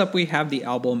 Next up, we have the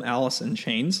album Alice in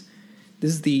Chains.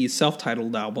 This is the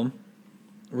self-titled album,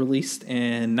 released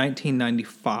in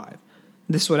 1995.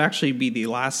 This would actually be the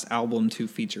last album to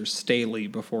feature Staley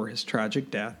before his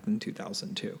tragic death in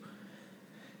 2002.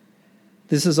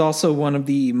 This is also one of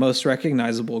the most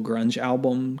recognizable grunge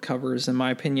album covers, in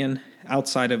my opinion,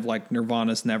 outside of like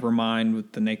Nirvana's Nevermind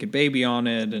with the naked baby on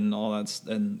it and all that,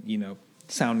 and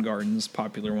Soundgarden's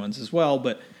popular ones as well.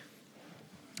 But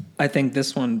I think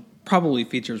this one probably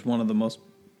features one of the most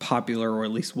popular, or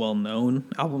at least well-known,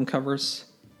 album covers.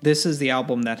 This is the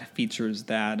album that features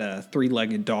that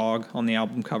three-legged dog on the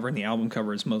album cover, and the album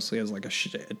cover is mostly as like a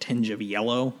tinge of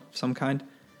yellow of some kind.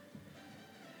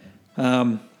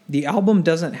 The album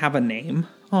doesn't have a name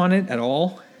on it at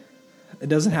all. It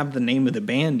doesn't have the name of the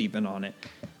band even on it,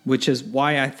 which is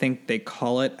why I think they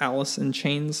call it Alice in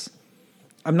Chains.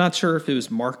 I'm not sure if it was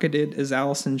marketed as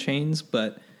Alice in Chains,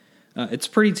 but it's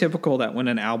pretty typical that when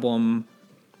an album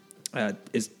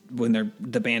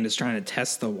the band is trying to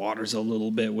test the waters a little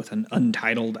bit with an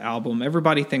untitled album.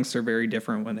 Everybody thinks they're very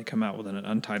different when they come out with an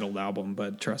untitled album,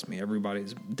 but trust me,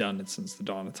 everybody's done it since the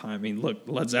dawn of time. I mean, look,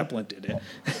 Led Zeppelin did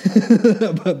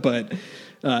it. but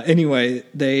anyway,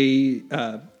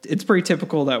 it's pretty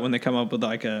typical that when they come up with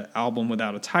like an album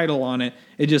without a title on it,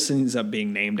 it just ends up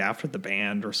being named after the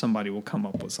band, or somebody will come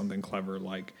up with something clever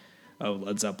like,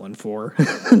 Led Zeppelin 4.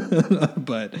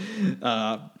 But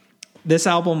this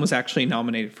album was actually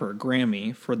nominated for a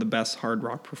Grammy for the best hard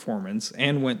rock performance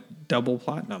and went double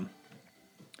platinum.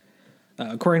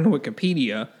 According to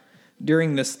Wikipedia,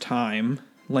 during this time,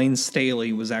 Lane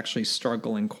Staley was actually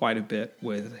struggling quite a bit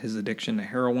with his addiction to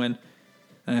heroin.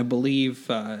 And I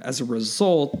believe as a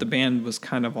result, the band was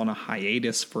kind of on a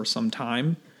hiatus for some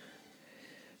time.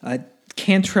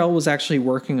 Cantrell was actually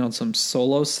working on some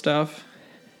solo stuff.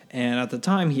 And at the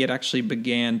time, he had actually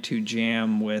began to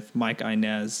jam with Mike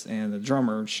Inez and the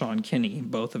drummer, Sean Kinney,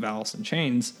 both of Alice in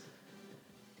Chains,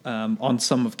 on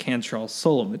some of Cantrell's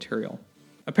solo material.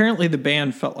 Apparently, the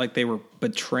band felt like they were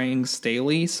betraying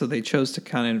Staley, so they chose to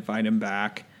kind of invite him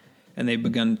back, and they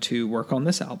begun to work on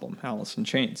this album, Alice in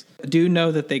Chains. I do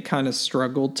know that they kind of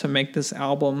struggled to make this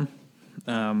album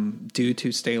due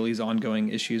to Staley's ongoing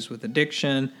issues with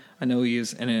addiction. I know he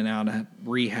was in and out of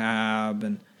rehab,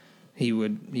 and he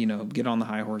would, get on the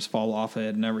high horse, fall off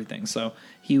it, and everything. So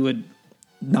he would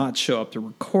not show up to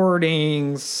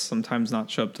recordings, sometimes not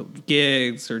show up to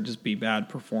gigs, or just be a bad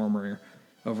performer.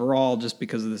 overall just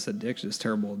because of this addiction, this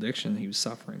terrible addiction he was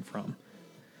suffering from.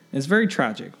 And it's very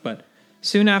tragic, but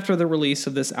soon after the release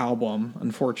of this album,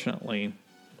 unfortunately,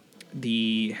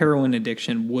 the heroin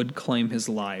addiction would claim his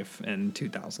life in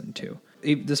 2002.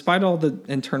 Despite all the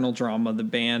internal drama, the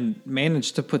band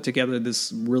managed to put together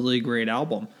this really great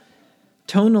album.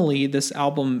 Tonally, this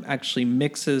album actually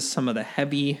mixes some of the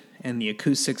heavy and the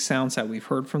acoustic sounds that we've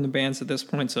heard from the bands at this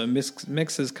point. So it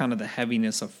mixes kind of the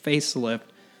heaviness of Facelift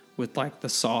with like the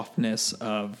softness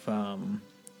of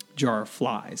Jar of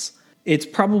Flies. It's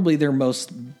probably their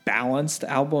most balanced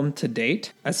album to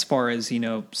date as far as,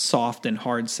 soft and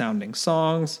hard sounding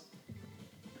songs.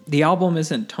 The album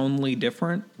isn't tonally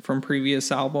different from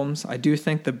previous albums. I do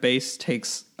think the bass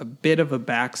takes a bit of a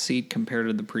backseat compared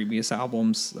to the previous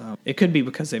albums. It could be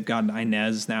because they've got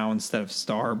Inez now instead of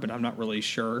Star, but I'm not really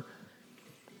sure.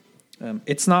 The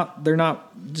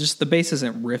bass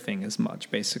isn't riffing as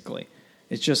much, basically.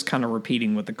 It's just kind of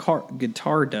repeating what the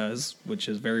guitar does, which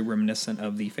is very reminiscent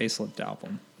of the Facelift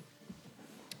album.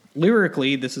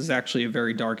 Lyrically, this is actually a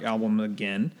very dark album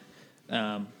again.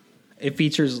 It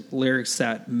features lyrics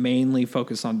that mainly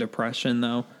focus on depression,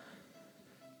 though.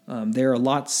 They're a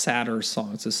lot sadder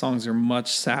songs. The songs are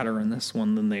much sadder in this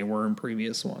one than they were in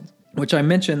previous ones. Which I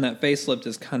mentioned that Facelift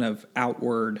is kind of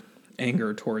outward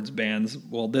anger towards bands.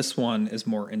 Well, this one is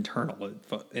more internal. It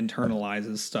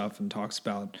internalizes stuff and talks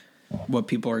about what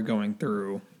people are going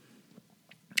through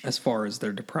as far as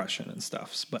their depression and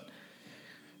stuff. But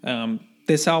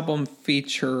this album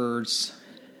features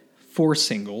 4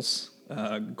 singles.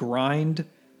 Grind,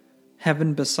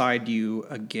 Heaven Beside You,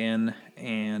 Again,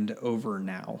 and Over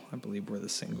Now, I believe were the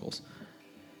singles.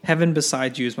 Heaven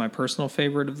Beside You is my personal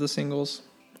favorite of the singles.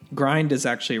 Grind is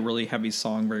actually a really heavy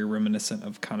song, very reminiscent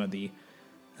of kind of the,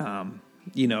 Man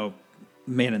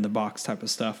in the Box type of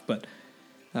stuff. But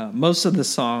most of the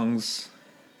songs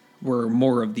were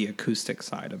more of the acoustic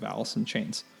side of Alice in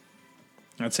Chains.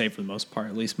 I'd say for the most part,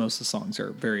 at least most of the songs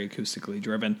are very acoustically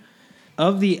driven.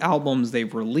 Of the albums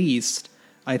they've released,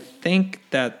 I think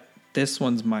that this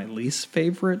one's my least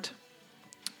favorite.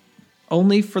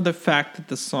 Only for the fact that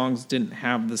the songs didn't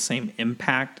have the same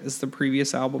impact as the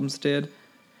previous albums did.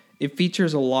 It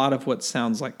features a lot of what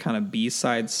sounds like kind of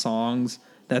B-side songs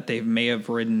that they may have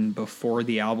written before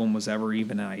the album was ever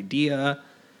even an idea.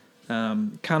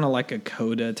 Kind of like a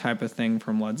coda type of thing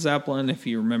from Led Zeppelin, if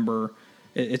you remember.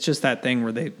 It's just that thing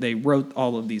where they wrote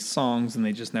all of these songs and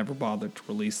they just never bothered to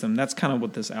release them. That's kind of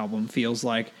what this album feels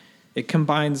like. It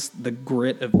combines the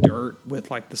grit of Dirt with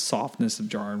like the softness of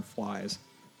Jar and Flies.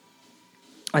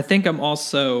 I think I'm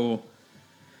also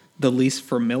the least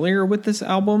familiar with this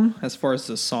album as far as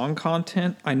the song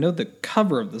content. I know the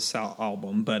cover of this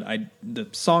album, but the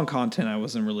song content I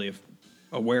wasn't really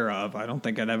aware of. I don't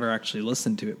think I'd ever actually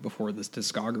listened to it before this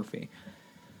discography.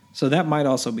 So that might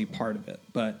also be part of it,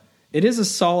 but it is a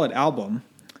solid album.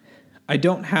 I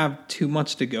don't have too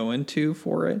much to go into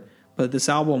for it, but this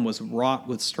album was wrought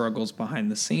with struggles behind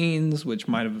the scenes, which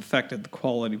might have affected the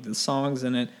quality of the songs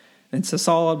in it. And it's a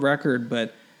solid record,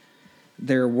 but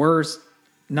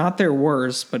not their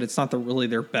worst, but it's not really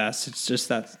their best. It's just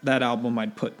that album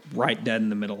I'd put right dead in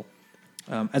the middle.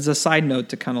 As a side note,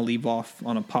 to kind of leave off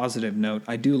on a positive note,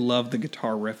 I do love the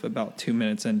guitar riff about 2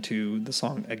 minutes into the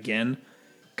song Again,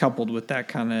 coupled with that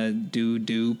kind of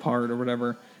do part or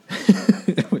whatever,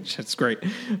 which is great.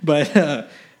 But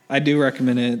I do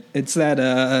recommend it. It's that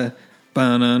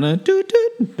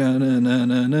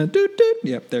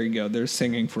yep, there you go. They're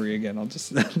singing for you again. I'll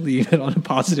just leave it on a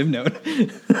positive note.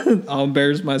 I'll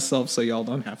embarrass myself so y'all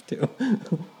don't have to.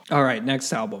 All right,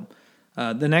 next album.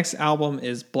 The next album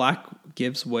is Black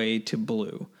Gives Way to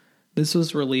Blue. This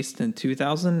was released in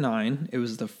 2009. It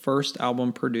was the first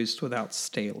album produced without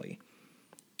Staley.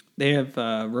 They have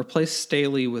replaced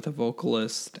Staley with a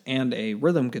vocalist and a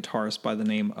rhythm guitarist by the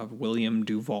name of William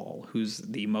Duvall, who's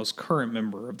the most current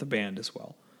member of the band as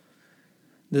well.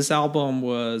 This album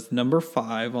was number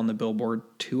 5 on the Billboard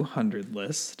 200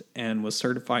 list and was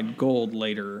certified gold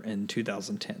later in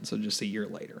 2010, so just a year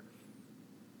later.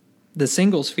 The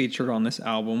singles featured on this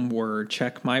album were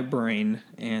Check My Brain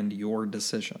and Your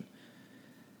Decision.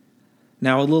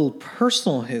 Now, a little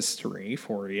personal history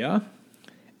for you.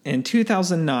 In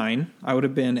 2009, I would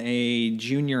have been a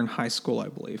junior in high school, I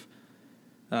believe.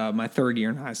 My 3rd year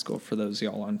in high school, for those of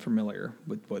y'all unfamiliar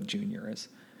with what junior is.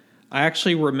 I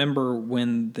actually remember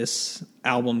when this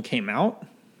album came out,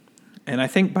 and I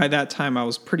think by that time I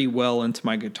was pretty well into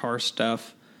my guitar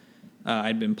stuff.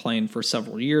 I'd been playing for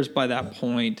several years by that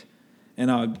point, and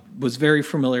I was very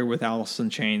familiar with Alice in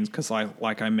Chains because,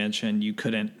 like I mentioned, you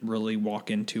couldn't really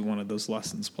walk into one of those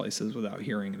lessons places without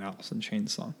hearing an Alice in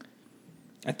Chains song.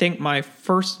 I think my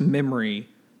first memory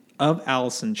of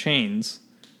Alice in Chains,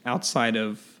 outside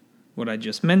of what I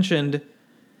just mentioned,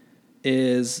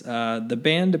 is the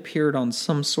band appeared on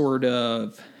some sort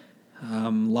of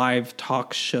live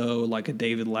talk show, like a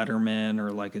David Letterman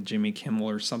or like a Jimmy Kimmel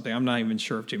or something. I'm not even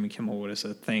sure if Jimmy Kimmel was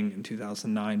a thing in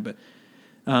 2009,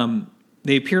 but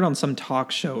they appeared on some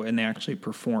talk show and they actually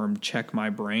performed Check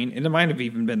My Brain. And it might have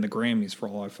even been the Grammys for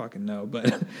all I fucking know.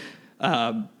 But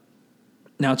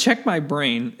now Check My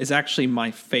Brain is actually my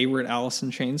favorite Alice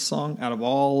in Chains song. Out of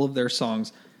all of their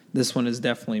songs, this one is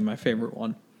definitely my favorite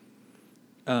one.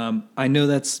 I know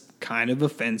that's kind of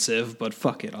offensive, but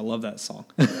fuck it. I love that song.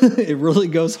 It really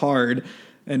goes hard.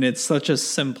 And it's such a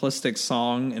simplistic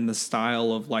song in the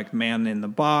style of like Man in the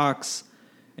Box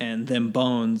and Them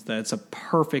Bones that it's a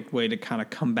perfect way to kind of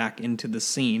come back into the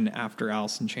scene after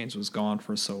Alice in Chains was gone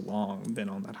for so long, been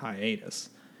on that hiatus.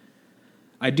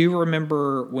 I do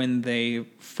remember when they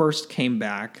first came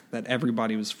back that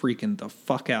everybody was freaking the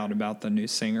fuck out about the new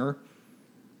singer.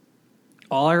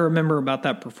 All I remember about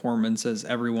that performance is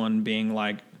everyone being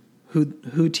like, who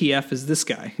TF is this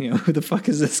guy? You know, who the fuck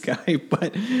is this guy?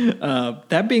 But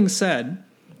that being said,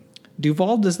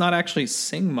 Duvall does not actually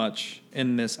sing much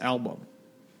in this album.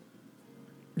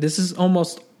 This is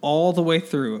almost all the way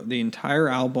through the entire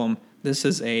album. This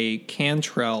is a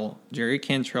Jerry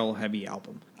Cantrell heavy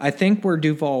album. I think where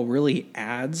Duvall really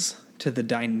adds to the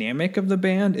dynamic of the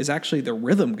band is actually the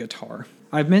rhythm guitar.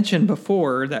 I've mentioned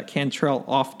before that Cantrell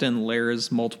often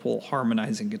layers multiple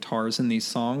harmonizing guitars in these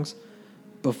songs.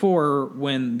 Before,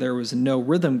 when there was no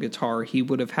rhythm guitar, he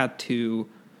would have had to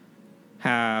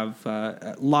have,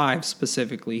 live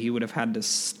specifically, he would have had to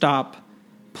stop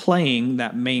playing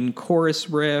that main chorus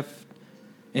riff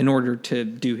in order to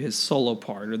do his solo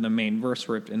part, or the main verse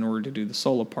riff in order to do the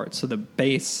solo part. So the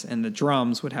bass and the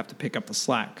drums would have to pick up the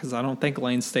slack, because I don't think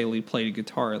Lane Staley played a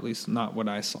guitar, at least not what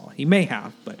I saw. He may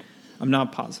have, but I'm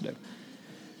not positive.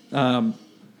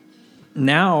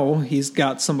 Now he's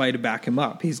got somebody to back him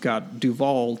up. He's got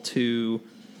Duvall to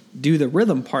do the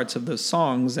rhythm parts of those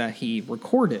songs that he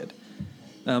recorded.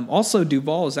 Also,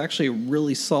 Duvall is actually a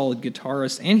really solid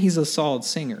guitarist, and he's a solid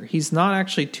singer. He's not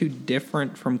actually too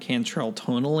different from Cantrell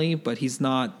tonally, but he's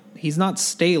not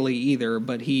Staley either,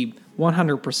 but he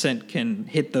 100% can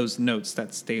hit those notes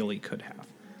that Staley could have.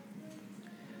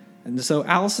 And so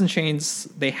Alice in Chains,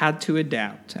 they had to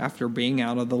adapt after being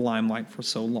out of the limelight for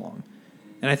so long.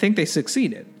 And I think they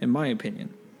succeeded, in my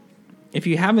opinion. If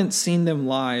you haven't seen them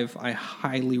live, I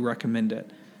highly recommend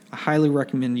it. I highly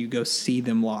recommend you go see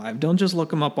them live. Don't just look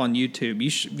them up on YouTube.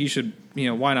 You should,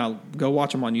 why not go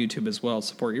watch them on YouTube as well,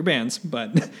 support your bands.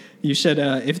 But you should,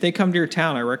 if they come to your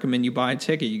town, I recommend you buy a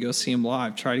ticket. You go see them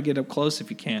live. Try to get up close if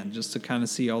you can, just to kind of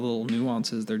see all the little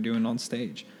nuances they're doing on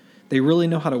stage. They really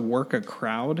know how to work a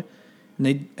crowd,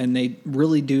 and they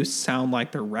really do sound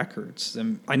like their records.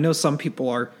 And I know some people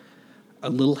are a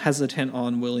little hesitant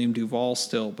on William Duvall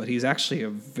still, but he's actually a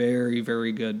very,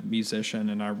 very good musician,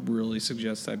 and I really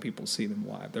suggest that people see them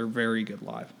live. They're very good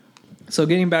live. So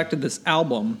getting back to this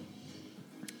album,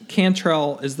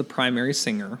 Cantrell is the primary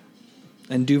singer,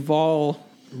 and Duvall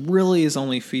really is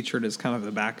only featured as kind of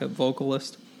the backup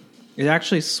vocalist. It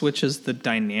actually switches the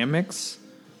dynamics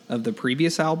of the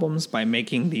previous albums by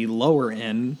making the lower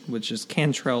end, which is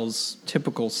Cantrell's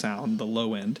typical sound, the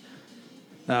low end,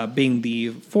 being the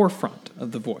forefront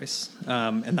of the voice.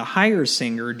 And the higher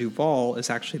singer, Duvall, is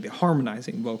actually the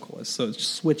harmonizing vocalist, so it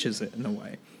switches it in a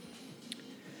way.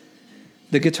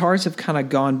 The guitars have kind of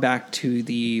gone back to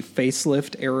the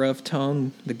facelift era of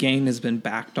tone. The gain has been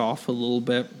backed off a little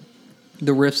bit.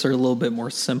 The riffs are a little bit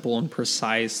more simple and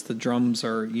precise. The drums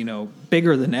are,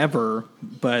 bigger than ever,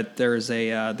 but there's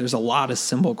a lot of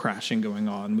cymbal crashing going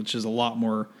on, which is a lot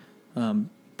more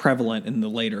prevalent in the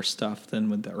later stuff than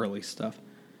with the early stuff.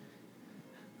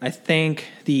 I think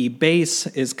the bass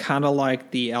is kind of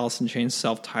like the Alice in Chains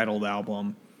self-titled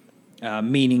album,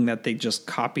 meaning that they just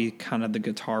copy kind of the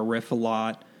guitar riff a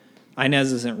lot.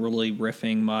 Inez isn't really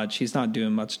riffing much. He's not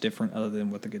doing much different other than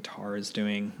what the guitar is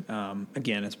doing.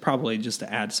 Again, it's probably just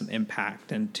to add some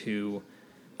impact and to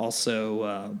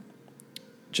also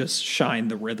just shine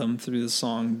the rhythm through the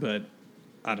song, but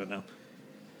I don't know.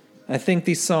 I think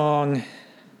the song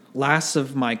Last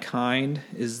of My Kind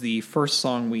is the first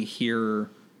song we hear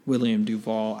William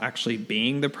Duvall actually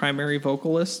being the primary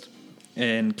vocalist,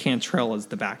 and Cantrell is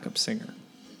the backup singer.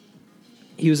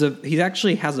 He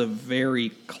actually has a very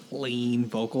clean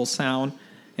vocal sound,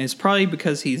 and it's probably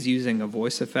because he's using a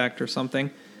voice effect or something,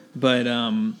 but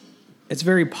it's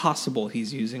very possible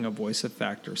he's using a voice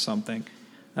effect or something,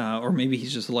 or maybe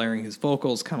he's just layering his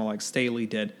vocals kind of like Staley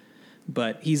did.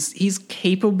 but he's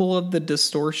capable of the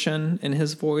distortion in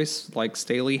his voice like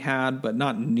Staley had, but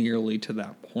not nearly to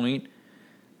that point.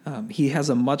 He has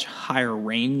a much higher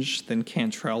range than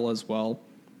Cantrell as well.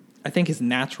 I think his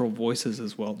natural voice is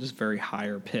as well, just very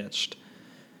higher pitched.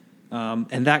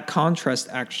 And that contrast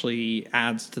actually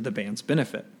adds to the band's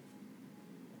benefit.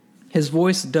 His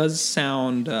voice does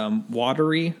sound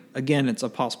watery. Again, it's a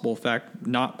possible effect,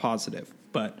 not positive.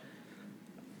 But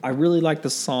I really like the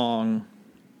song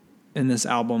in this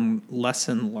album,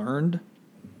 Lesson Learned.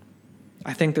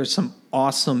 I think there's some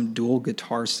awesome dual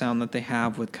guitar sound that they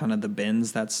have with kind of the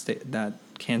bends that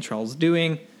Cantrell's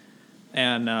doing.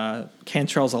 And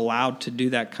Cantrell's allowed to do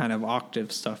that kind of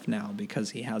octave stuff now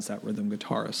because he has that rhythm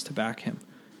guitarist to back him.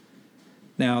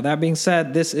 Now, that being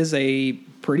said, this is a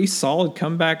pretty solid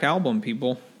comeback album,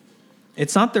 people.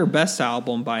 It's not their best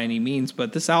album by any means,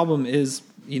 but this album is,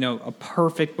 a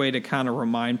perfect way to kind of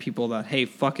remind people that, hey,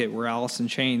 fuck it, we're Alice in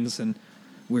Chains and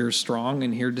we're strong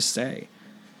and here to stay.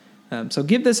 So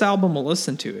give this album a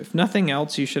listen to. If nothing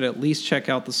else, you should at least check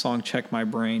out the song Check My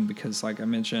Brain because, like I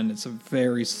mentioned, it's a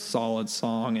very solid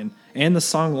song. And the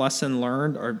song Lesson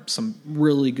Learned are some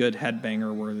really good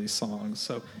headbanger-worthy songs.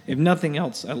 So if nothing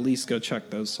else, at least go check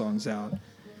those songs out.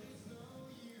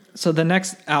 So the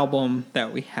next album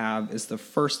that we have is the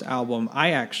first album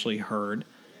I actually heard,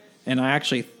 and I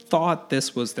actually thought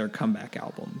this was their comeback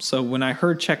album. So when I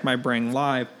heard Check My Brain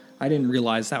live, I didn't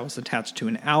realize that was attached to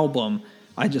an album.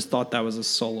 I just thought that was a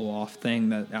solo-off thing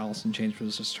that Alice in Chains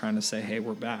was just trying to say, hey,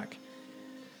 we're back.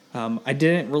 I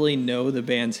didn't really know the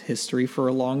band's history for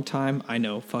a long time. I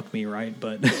know, fuck me, right?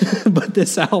 But but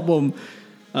this album,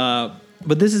 but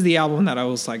this is the album that I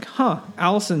was like,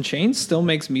 Alice in Chains still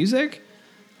makes music?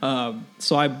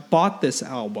 So I bought this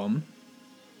album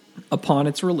upon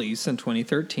its release in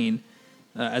 2013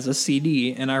 as a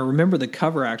CD, and I remember the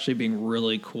cover actually being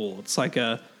really cool. It's like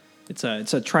It's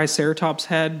a Triceratops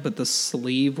head, but the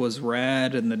sleeve was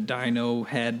red and the dino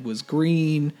head was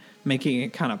green, making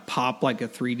it kind of pop like a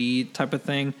 3D type of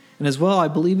thing. And as well, I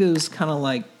believe it was kind of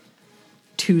like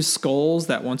two skulls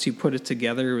that once you put it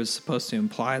together, it was supposed to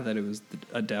imply that it was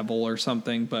a devil or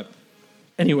something. But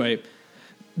anyway,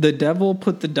 The Devil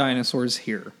Put the Dinosaurs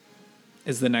Here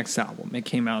is the next album. It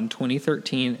came out in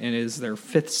 2013 and is their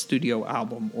fifth studio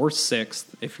album, or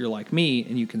sixth if you're like me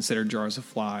and you consider Jars of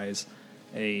Flies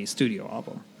a studio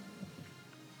album.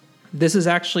 This is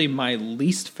actually my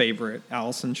least favorite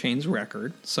Alice in Chains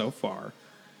record so far.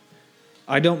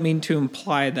 I don't mean to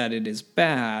imply that it is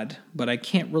bad, but I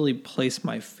can't really place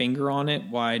my finger on it.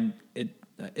 Why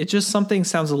it just something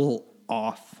sounds a little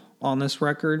off on this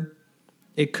record.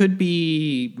 It could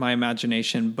be my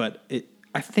imagination, but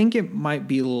I think it might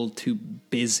be a little too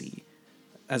busy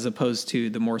as opposed to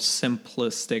the more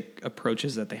simplistic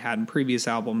approaches that they had in previous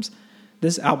albums.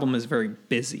 This album is very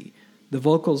busy. The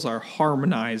vocals are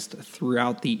harmonized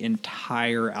throughout the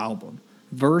entire album,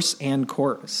 verse and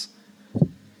chorus.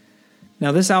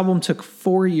 Now, this album took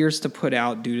 4 years to put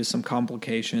out due to some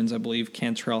complications. I believe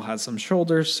Cantrell had some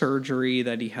shoulder surgery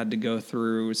that he had to go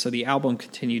through, so the album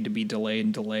continued to be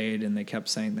delayed, and they kept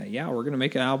saying that, yeah, we're going to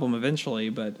make an album eventually,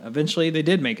 but eventually they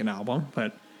did make an album,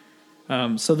 but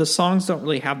so the songs don't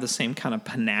really have the same kind of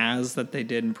panache that they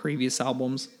did in previous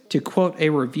albums. To quote a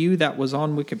review that was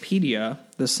on Wikipedia,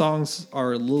 the songs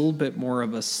are a little bit more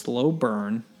of a slow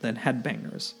burn than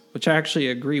headbangers, which I actually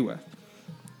agree with,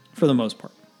 for the most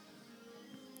part.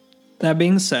 That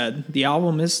being said, the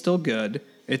album is still good.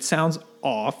 It sounds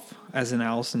off as an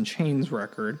Alice in Chains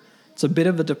record. It's a bit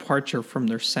of a departure from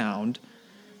their sound,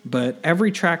 but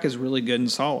every track is really good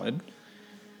and solid.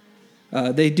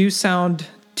 They do sound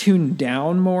tuned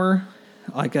down more.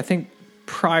 Like, I think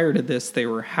prior to this, they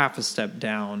were half a step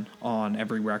down on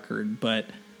every record, but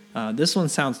this one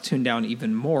sounds tuned down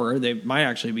even more. They might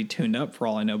actually be tuned up for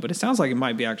all I know, but it sounds like it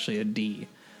might be actually a D.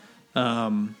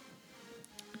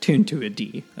 Tuned to a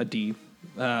D.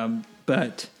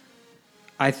 But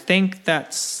I think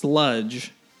that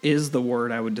sludge is the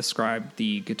word I would describe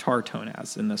the guitar tone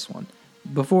as in this one.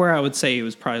 Before, I would say it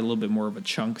was probably a little bit more of a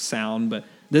chunk sound, but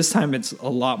this time it's a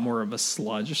lot more of a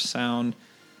sludge sound.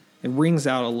 It rings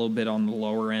out a little bit on the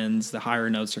lower ends. The higher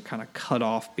notes are kind of cut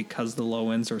off because the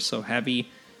low ends are so heavy.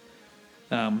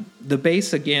 The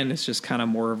bass, again, is just kind of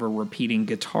more of a repeating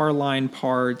guitar line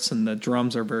parts, and the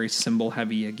drums are very cymbal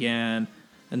heavy again.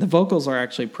 And the vocals are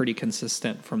actually pretty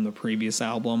consistent from the previous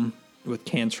album, with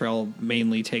Cantrell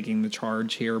mainly taking the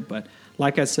charge here. But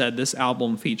like I said, this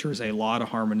album features a lot of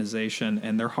harmonization,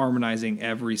 and they're harmonizing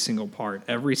every single part.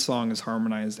 Every song is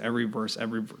harmonized, every verse,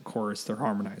 every chorus, they're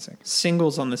harmonizing.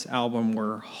 Singles on this album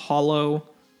were Hollow,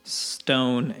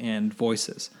 Stone, and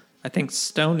Voices. I think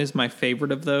Stone is my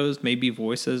favorite of those. Maybe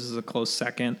Voices is a close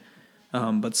second.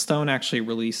 But Stone actually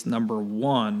released number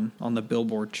 1 on the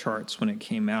Billboard charts when it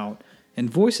came out. And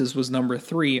Voices was number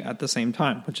 3 at the same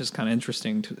time, which is kind of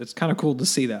interesting. It's kind of cool to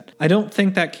see that. I don't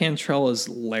think that Cantrell is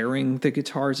layering the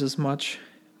guitars as much.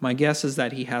 My guess is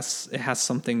that it has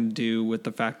something to do with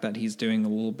the fact that he's doing a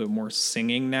little bit more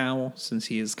singing now, since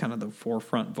he is kind of the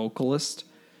forefront vocalist.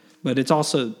 But it's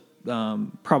also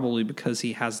probably because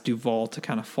he has Duvall to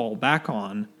kind of fall back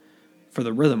on for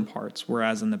the rhythm parts,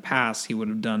 whereas in the past he would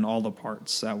have done all the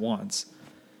parts at once.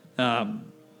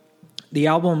 The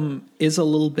album is a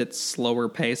little bit slower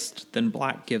paced than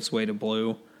Black Gives Way to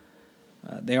Blue.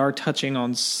 They are touching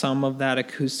on some of that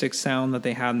acoustic sound that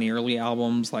they had in the early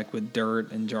albums, like with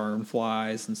Dirt and Jar and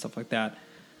Flies and stuff like that.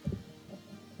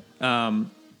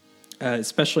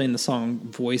 Especially in the song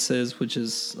Voices, which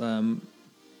is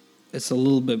it's a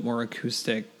little bit more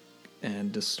acoustic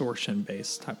and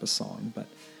distortion-based type of song. But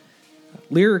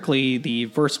lyrically, the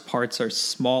verse parts are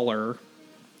smaller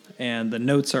and the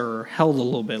notes are held a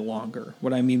little bit longer.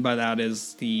 What I mean by that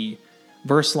is the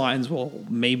verse lines will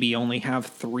maybe only have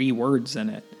 3 words in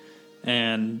it,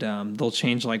 and they'll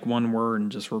change like one word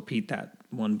and just repeat that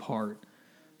one part.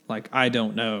 Like, I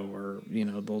don't know, or,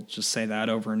 they'll just say that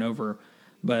over and over.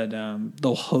 But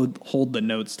they'll hold the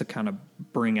notes to kind of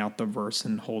bring out the verse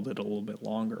and hold it a little bit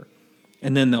longer.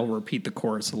 And then they'll repeat the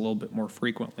chorus a little bit more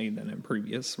frequently than in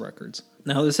previous records.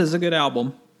 Now, this is a good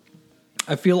album.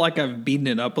 I feel like I've beaten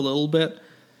it up a little bit.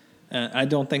 I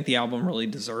don't think the album really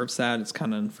deserves that. It's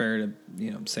kind of unfair to,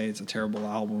 say it's a terrible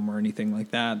album or anything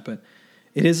like that. But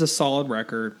it is a solid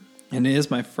record. And it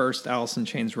is my first Alice in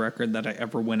Chains record that I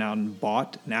ever went out and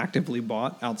bought, and actively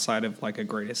bought, outside of like a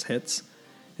greatest hits.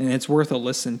 And it's worth a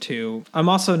listen to. I'm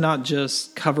also not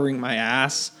just covering my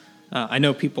ass. I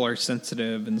know people are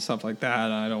sensitive and stuff like that,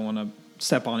 and I don't want to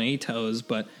step on any toes,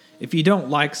 but if you don't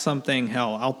like something,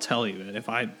 hell, I'll tell you it. If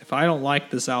I don't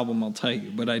like this album, I'll tell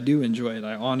you. But I do enjoy it.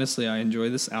 I enjoy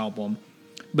this album,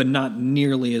 but not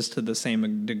nearly as to the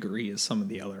same degree as some of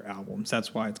the other albums.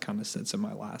 That's why it kind of sits in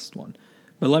my last one.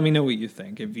 But let me know what you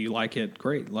think. If you like it,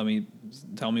 great.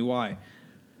 Tell me why.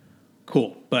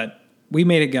 Cool. But we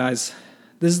made it, guys.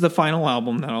 This is the final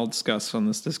album that I'll discuss on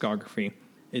this discography.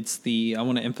 I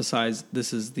want to emphasize,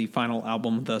 this is the final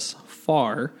album thus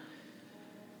far.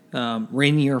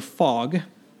 Rainier Fog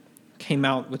came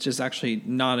out, which is actually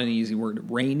not an easy word.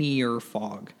 Rainier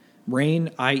Fog.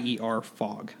 Rain, I-E-R,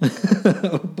 fog.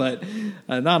 But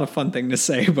not a fun thing to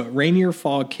say, but Rainier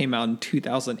Fog came out in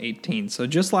 2018, so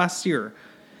just last year.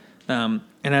 And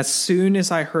as soon as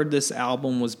I heard this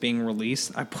album was being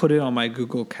released, I put it on my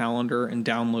Google Calendar and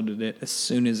downloaded it as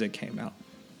soon as it came out.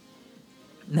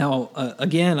 Now,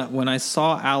 again, when I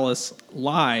saw Alice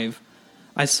live,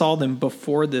 I saw them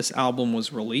before this album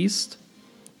was released,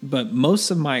 but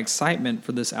most of my excitement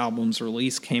for this album's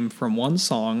release came from one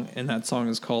song, and that song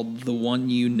is called The One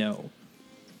You Know.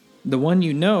 The One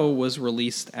You Know was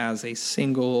released as a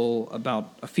single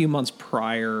about a few months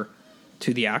prior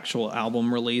to the actual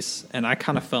album release, and I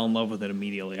kind of fell in love with it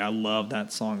immediately. I love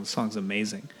that song. The song's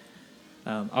amazing.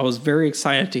 I was very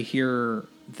excited to hear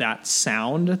that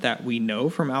sound that we know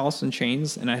from Alice in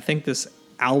Chains, and I think this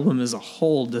album as a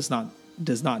whole does not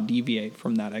deviate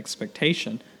from that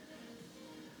expectation.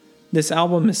 This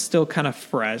album is still kind of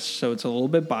fresh, so it's a little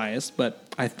bit biased,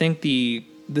 but I think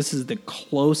this is the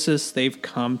closest they've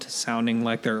come to sounding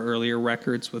like their earlier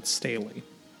records with Staley.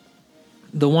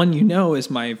 The One You Know is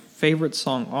my favorite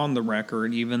song on the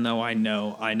record, even though I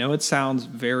know it sounds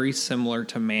very similar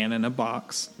to Man in the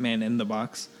Box,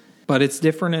 but it's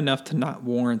different enough to not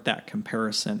warrant that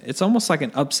comparison. It's almost like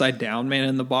an upside down Man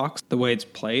in the Box, the way it's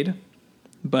played.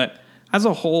 But as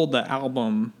a whole, the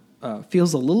album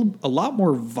feels a lot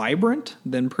more vibrant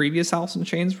than previous Alice in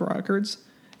Chains records.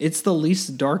 It's the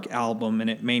least dark album, and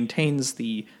it maintains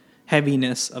the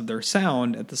heaviness of their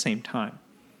sound at the same time.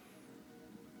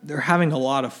 They're having a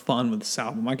lot of fun with this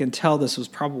album. I can tell this was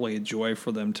probably a joy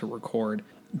for them to record.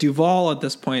 Duvall at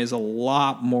this point is a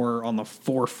lot more on the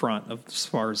forefront as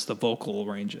far as the vocal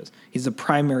ranges. He's the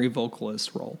primary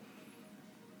vocalist role.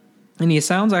 And he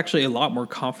sounds actually a lot more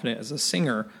confident as a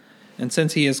singer. And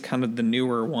since he is kind of the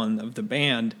newer one of the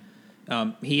band,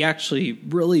 he actually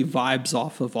really vibes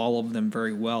off of all of them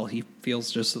very well. He feels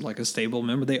just like a stable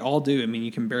member. They all do. I mean,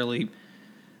 you can barely...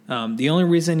 the only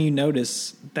reason you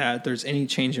notice that there's any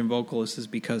change in vocalist is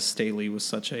because Staley was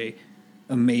such a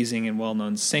amazing and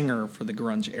well-known singer for the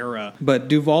grunge era. But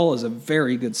Duvall is a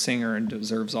very good singer and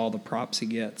deserves all the props he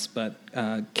gets. But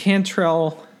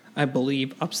Cantrell, I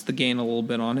believe, ups the gain a little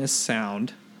bit on his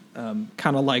sound, kind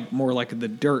of like more like the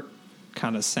Dirt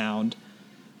kind of sound.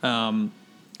 And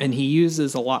And he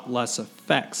uses a lot less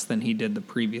effects than he did the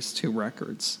previous two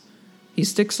records. He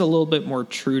sticks a little bit more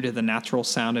true to the natural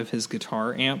sound of his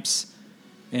guitar amps,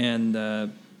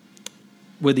 and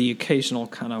with the occasional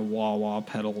kind of wah-wah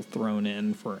pedal thrown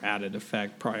in for added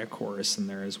effect, probably a chorus in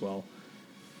there as well.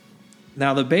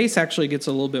 Now, the bass actually gets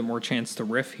a little bit more chance to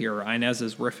riff here. Inez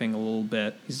is riffing a little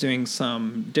bit. He's doing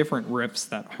some different riffs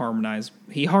that harmonize.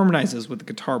 He harmonizes with the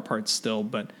guitar parts still,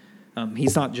 but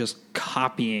he's not just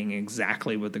copying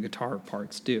exactly what the guitar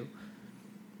parts do.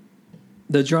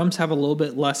 The drums have a little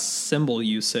bit less cymbal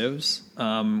usages.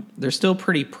 They're still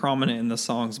pretty prominent in the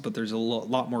songs, but there's a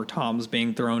lot more toms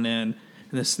being thrown in,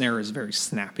 and the snare is very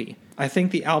snappy. I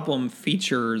think the album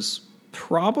features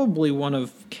probably one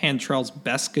of Cantrell's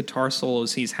best guitar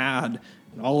solos he's had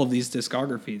in all of these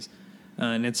discographies,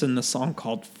 and it's in the song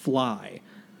called Fly.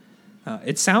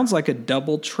 It sounds like a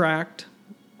double-tracked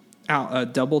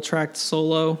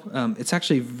solo. It's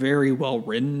actually very well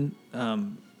written,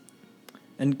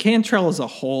 and Cantrell as a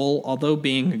whole, although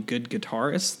being a good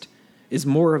guitarist, is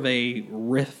more of a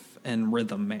riff and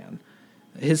rhythm man.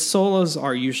 His solos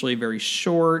are usually very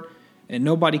short, and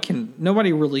nobody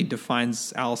really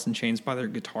defines Alice in Chains by their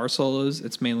guitar solos.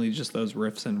 It's mainly just those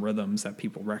riffs and rhythms that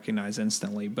people recognize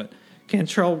instantly. But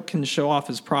Cantrell can show off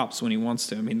his props when he wants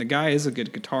to. I mean, the guy is a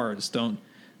good guitarist.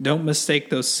 Don't mistake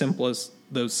those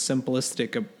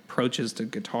simplistic approaches to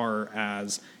guitar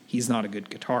as he's not a good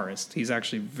guitarist. He's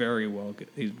actually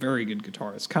he's a very good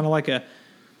guitarist. Kind of like a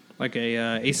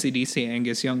AC/DC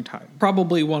Angus Young type.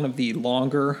 Probably one of the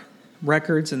longer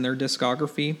records in their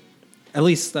discography. At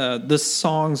least the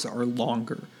songs are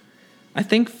longer. I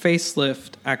think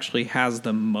Facelift actually has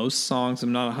the most songs.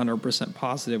 I'm not 100%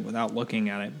 positive without looking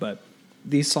at it, but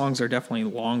these songs are definitely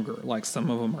longer. Like some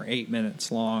of them are 8 minutes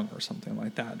long or something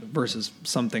like that, versus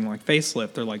something like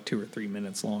Facelift, they're like 2 or 3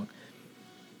 minutes long.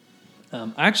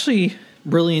 I actually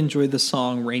really enjoyed the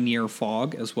song Rainier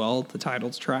Fog as well, the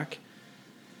titles track.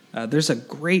 There's a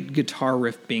great guitar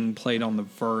riff being played on the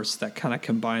verse that kind of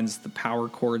combines the power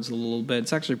chords a little bit.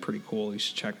 It's actually pretty cool. You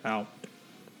should check it out.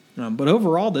 But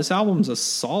overall, this album's a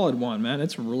solid one, man.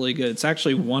 It's really good. It's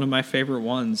actually one of my favorite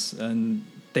ones, and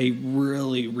they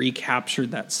really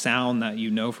recaptured that sound that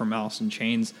you know from Alice in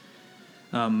Chains.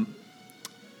 I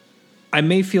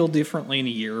may feel differently in a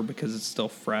year because it's still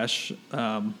fresh,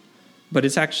 but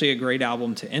it's actually a great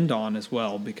album to end on as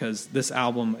well, because this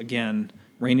album, again,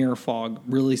 Rainier Fog,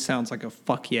 really sounds like a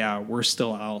fuck yeah, we're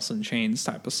still Alice in Chains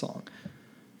type of song.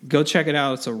 Go check it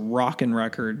out. It's a rockin'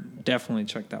 record. Definitely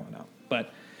check that one out.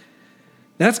 But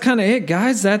that's kind of it,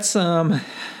 guys. That's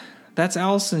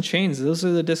Alice in Chains. Those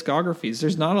are the discographies.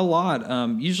 There's not a lot.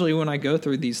 Usually when I go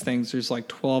through these things, there's like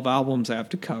 12 albums I have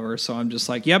to cover. So I'm just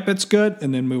like, yep, it's good,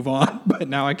 and then move on. But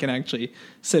now I can actually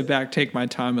sit back, take my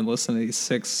time, and listen to these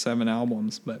 6-7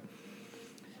 albums. But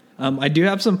I do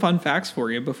have some fun facts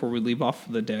for you before we leave off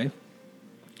for the day.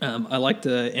 I like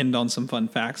to end on some fun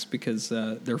facts because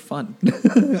they're fun.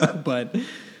 But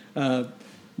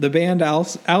the band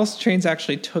Alice in Chains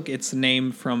actually took its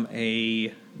name from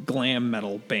a glam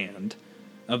metal band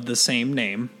of the same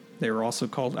name. They were also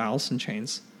called Alice in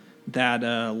Chains, that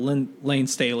Lane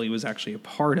Staley was actually a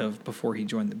part of before he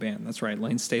joined the band. That's right,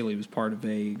 Lane Staley was part of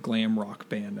a glam rock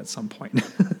band at some point.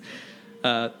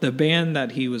 The band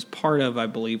that he was part of, I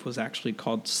believe, was actually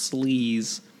called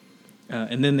Sleaze,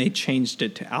 and then they changed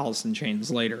it to Alice in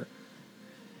Chains later.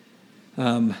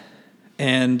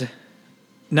 And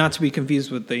not to be confused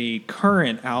with the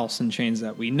current Alice in Chains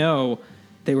that we know,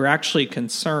 they were actually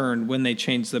concerned when they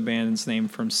changed the band's name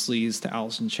from Sleaze to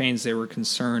Alice in Chains. They were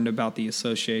concerned about the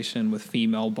association with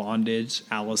female bondage,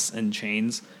 Alice in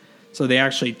Chains. So they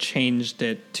actually changed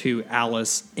it to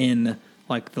Alice in,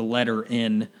 like the letter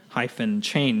N, hyphen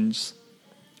chains.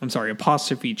 I'm sorry,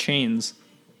 apostrophe chains.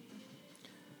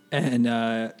 And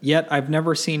yet I've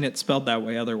never seen it spelled that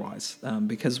way otherwise.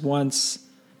 Because once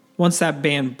that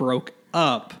band broke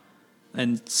up,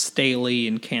 and Staley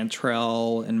and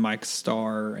Cantrell and Mike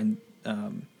Starr and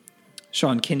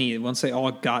Sean Kinney, once they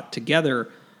all got together,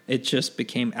 it just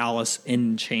became Alice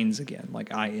in Chains again,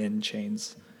 like I-N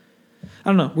Chains. I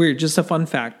don't know, weird, just a fun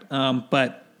fact.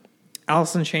 But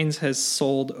Alice in Chains has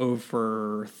sold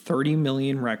over 30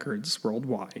 million records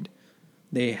worldwide.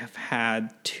 They have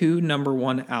had 2 number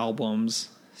 1 albums,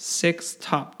 6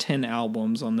 top 10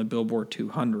 albums on the Billboard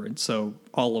 200, so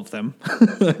all of them.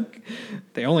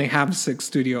 They only have 6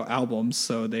 studio albums,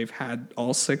 so they've had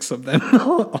all 6 of them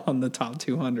on the top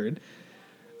 200.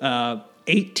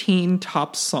 18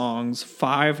 top songs,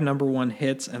 5 number 1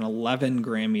 hits, and 11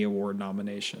 Grammy Award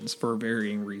nominations for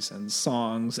varying reasons.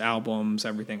 Songs, albums,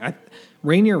 everything.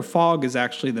 Rainier Fog is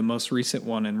actually the most recent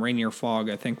one, and Rainier Fog,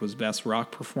 I think, was Best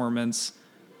Rock Performance.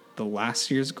 the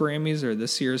last year's Grammys or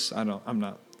this year's. I'm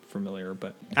not familiar,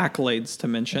 but accolades to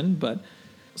mention. But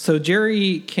so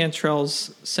Jerry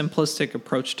Cantrell's simplistic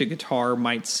approach to guitar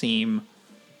might seem,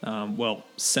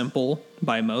 simple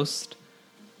by most.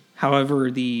 However,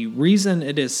 the reason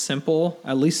it is simple,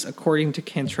 at least according to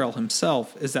Cantrell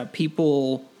himself, is that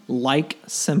people like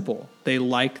simple. They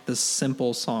like the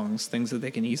simple songs, things that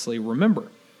they can easily remember.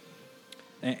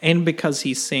 And because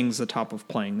he sings the top of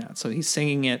playing that. So he's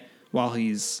singing it while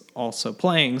he's also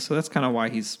playing. So that's kind of why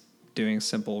he's doing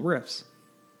simple riffs.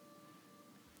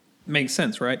 Makes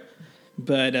sense, right?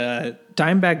 But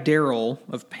Dimebag Darrell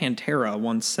of Pantera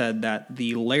once said that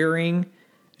the layering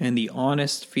and the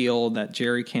honest feel that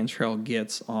Jerry Cantrell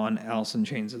gets on Alice in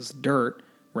Chains' Dirt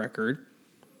record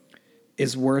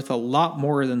is worth a lot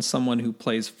more than someone who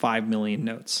plays 5 million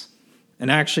notes.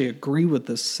 And I actually agree with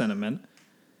this sentiment.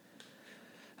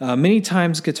 Many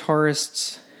times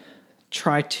guitarists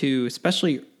try to,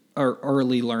 especially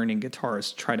early learning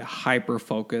guitarists, try to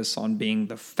hyper-focus on being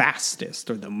the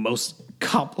fastest or the most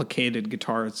complicated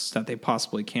guitarists that they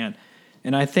possibly can.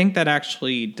 And I think that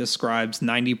actually describes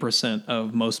 90%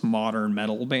 of most modern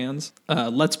metal bands.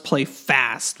 Let's play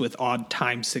fast with odd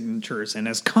time signatures and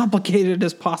as complicated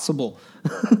as possible.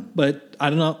 But I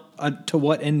don't know, to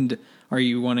what end are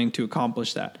you wanting to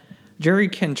accomplish that? Jerry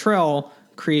Cantrell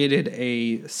created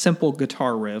a simple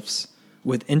guitar riffs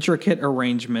with intricate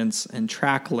arrangements and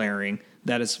track layering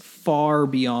that is far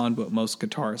beyond what most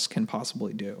guitarists can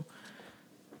possibly do.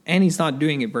 And he's not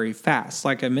doing it very fast.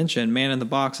 Like I mentioned, Man in the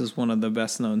Box is one of the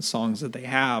best-known songs that they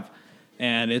have.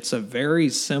 And it's a very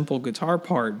simple guitar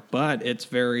part, but it's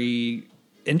very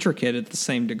intricate at the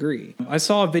same degree. I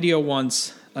saw a video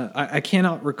once. I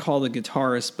cannot recall the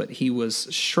guitarist, but he was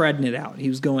shredding it out. He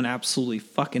was going absolutely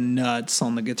fucking nuts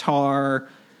on the guitar.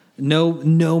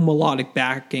 No melodic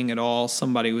backing at all.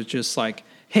 Somebody was just like,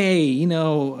 hey,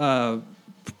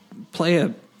 play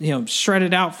a... shred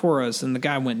it out for us. And the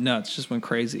guy went nuts, just went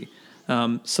crazy.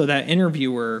 So that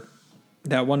interviewer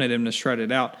that wanted him to shred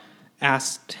it out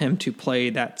asked him to play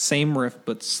that same riff,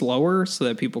 but slower so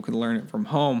that people could learn it from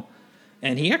home.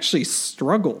 And he actually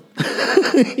struggled.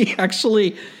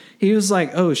 He was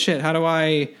like, oh shit, how do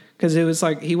I, because it was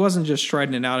like, he wasn't just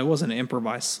shredding it out. It wasn't an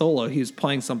improvised solo. He was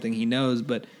playing something he knows,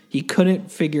 but he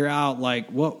couldn't figure out like,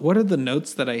 what are the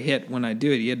notes that I hit when I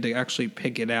do it? He had to actually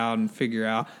pick it out and figure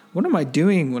out, what am I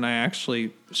doing when I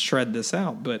actually shred this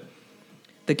out? But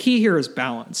the key here is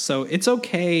balance. So it's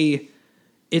okay.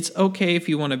 It's okay if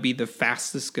you want to be the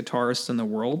fastest guitarist in the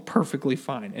world, perfectly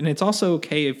fine. And it's also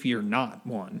okay if you're not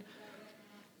one.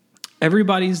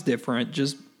 Everybody's different.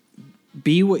 Just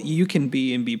be what you can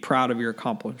be and be proud of your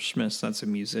accomplishments as a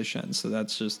musician. So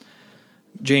that's just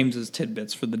James's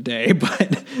tidbits for the day.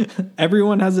 But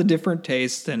everyone has a different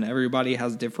taste and everybody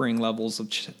has differing levels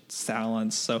of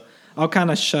talents. So I'll kind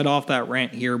of shut off that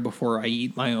rant here before I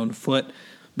eat my own foot.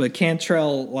 But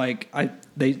Cantrell,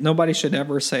 nobody should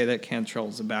ever say that Cantrell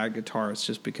is a bad guitarist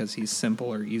just because he's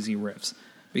simple or easy riffs.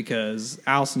 Because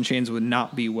Alice in Chains would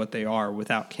not be what they are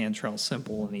without Cantrell's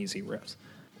simple and easy riffs.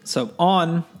 So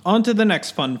on to the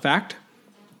next fun fact.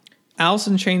 Alice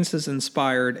in Chains has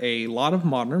inspired a lot of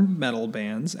modern metal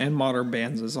bands and modern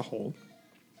bands as a whole.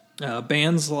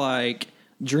 Bands like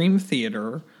Dream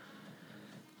Theater,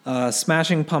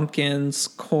 Smashing Pumpkins,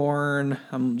 Korn,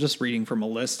 I'm just reading from a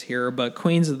list here, but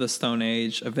Queens of the Stone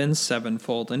Age, Avenged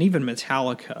Sevenfold, and even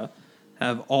Metallica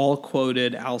have all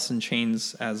quoted Alice in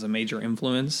Chains as a major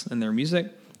influence in their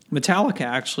music. Metallica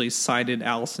actually cited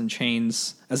Alice in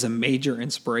Chains as a major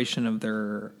inspiration of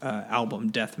their album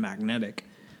Death Magnetic,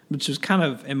 which is kind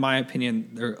of, in my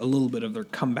opinion, they're a little bit of their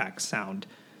comeback sound.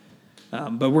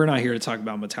 But we're not here to talk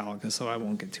about Metallica, so I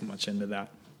won't get too much into that.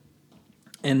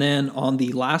 And then on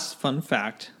the last fun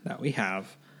fact that we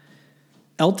have,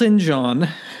 Elton John,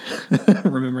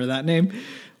 remember that name?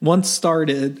 Once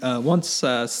stated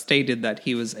that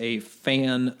he was a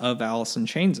fan of Alice in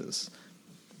Chains'.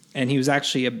 And he was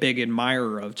actually a big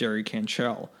admirer of Jerry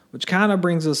Cantrell, which kind of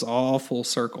brings us all full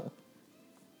circle.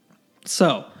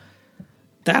 So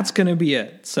that's going to be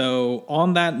it. So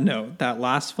on that note, that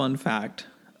last fun fact,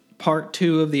 part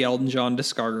 2 of the Elton John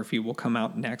discography will come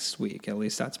out next week. At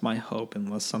least that's my hope,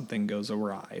 unless something goes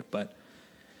awry. But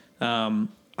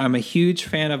I'm a huge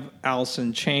fan of Alice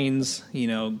in Chains.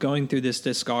 Going through this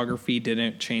discography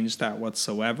didn't change that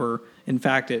whatsoever. In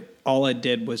fact, all it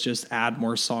did was just add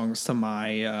more songs to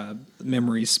my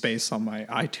memory space on my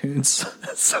iTunes.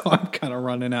 So I'm kind of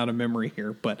running out of memory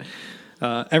here. But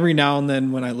every now and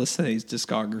then when I listen to these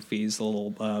discographies, a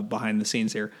little behind the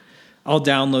scenes here, I'll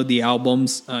download the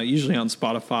albums, usually on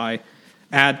Spotify,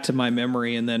 add to my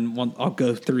memory, and then I'll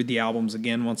go through the albums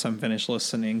again once I'm finished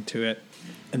listening to it.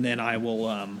 and then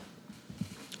I'll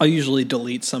usually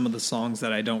delete some of the songs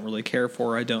that I don't really care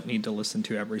for. I don't need to listen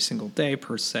to every single day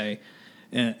per se.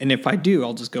 And if I do,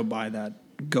 I'll just go buy that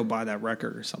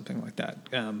record or something like that.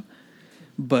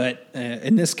 But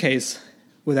in this case,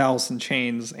 with Alice in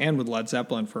Chains and with Led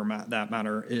Zeppelin for that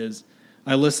matter, is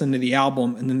I listen to the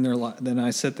album and then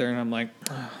I sit there and I'm like,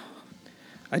 oh,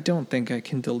 I don't think I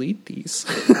can delete these.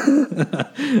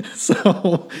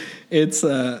 So that's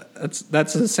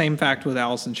the same fact with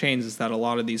Alice in Chains, is that a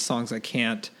lot of these songs I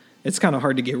can't. It's kind of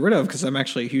hard to get rid of because I'm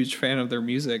actually a huge fan of their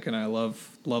music and I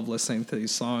love listening to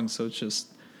these songs. So it's just,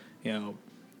 I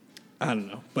don't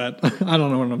know, but I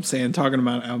don't know what I'm saying, talking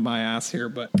about out my ass here.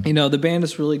 But the band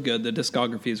is really good. The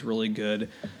discography is really good.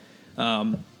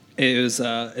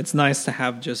 It's nice to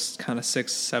have just kind of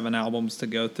 6-7 albums to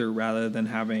go through rather than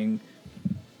having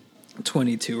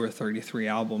 22 or 33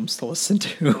 albums to listen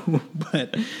to.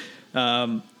 But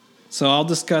so I'll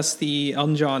discuss the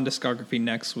Elton John discography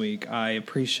next week. I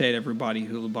appreciate everybody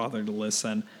who bothered to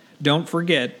listen. Don't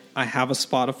forget, I have a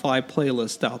Spotify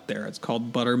playlist out there. It's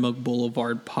called Buttermilk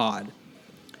Boulevard Pod.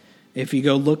 If you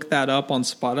go look that up on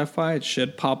Spotify, it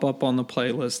should pop up on the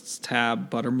playlists tab,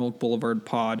 Buttermilk Boulevard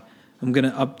Pod. I'm going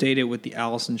to update it with the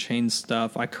Alice in Chains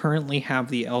stuff. I currently have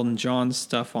the Elton John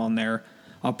stuff on there.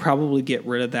 I'll probably get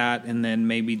rid of that and then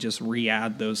maybe just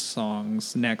re-add those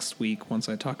songs next week once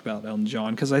I talk about Elton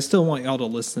John, because I still want y'all to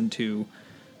listen to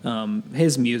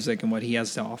his music and what he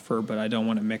has to offer, but I don't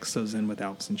want to mix those in with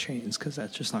Alice in Chains because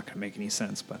that's just not going to make any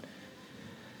sense. But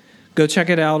go check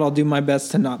it out. I'll do my best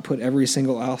to not put every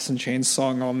single Alice in Chains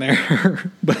song on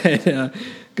there, but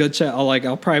go check.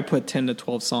 I'll probably put 10 to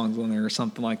 12 songs on there or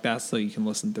something like that so you can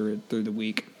listen through it through the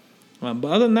week. But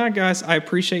other than that, guys, I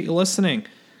appreciate you listening.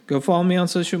 Go follow me on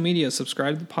social media.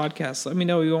 Subscribe to the podcast. Let me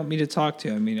know who you want me to talk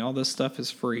to. I mean, all this stuff is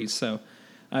free, so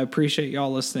I appreciate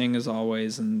y'all listening as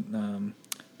always, and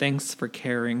thanks for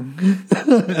caring.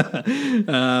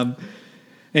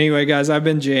 Anyway, guys, I've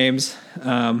been James.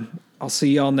 I'll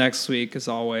see y'all next week, as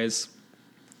always.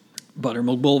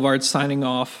 Buttermilk Boulevard signing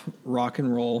off. Rock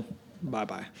and roll.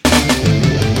 Bye-bye.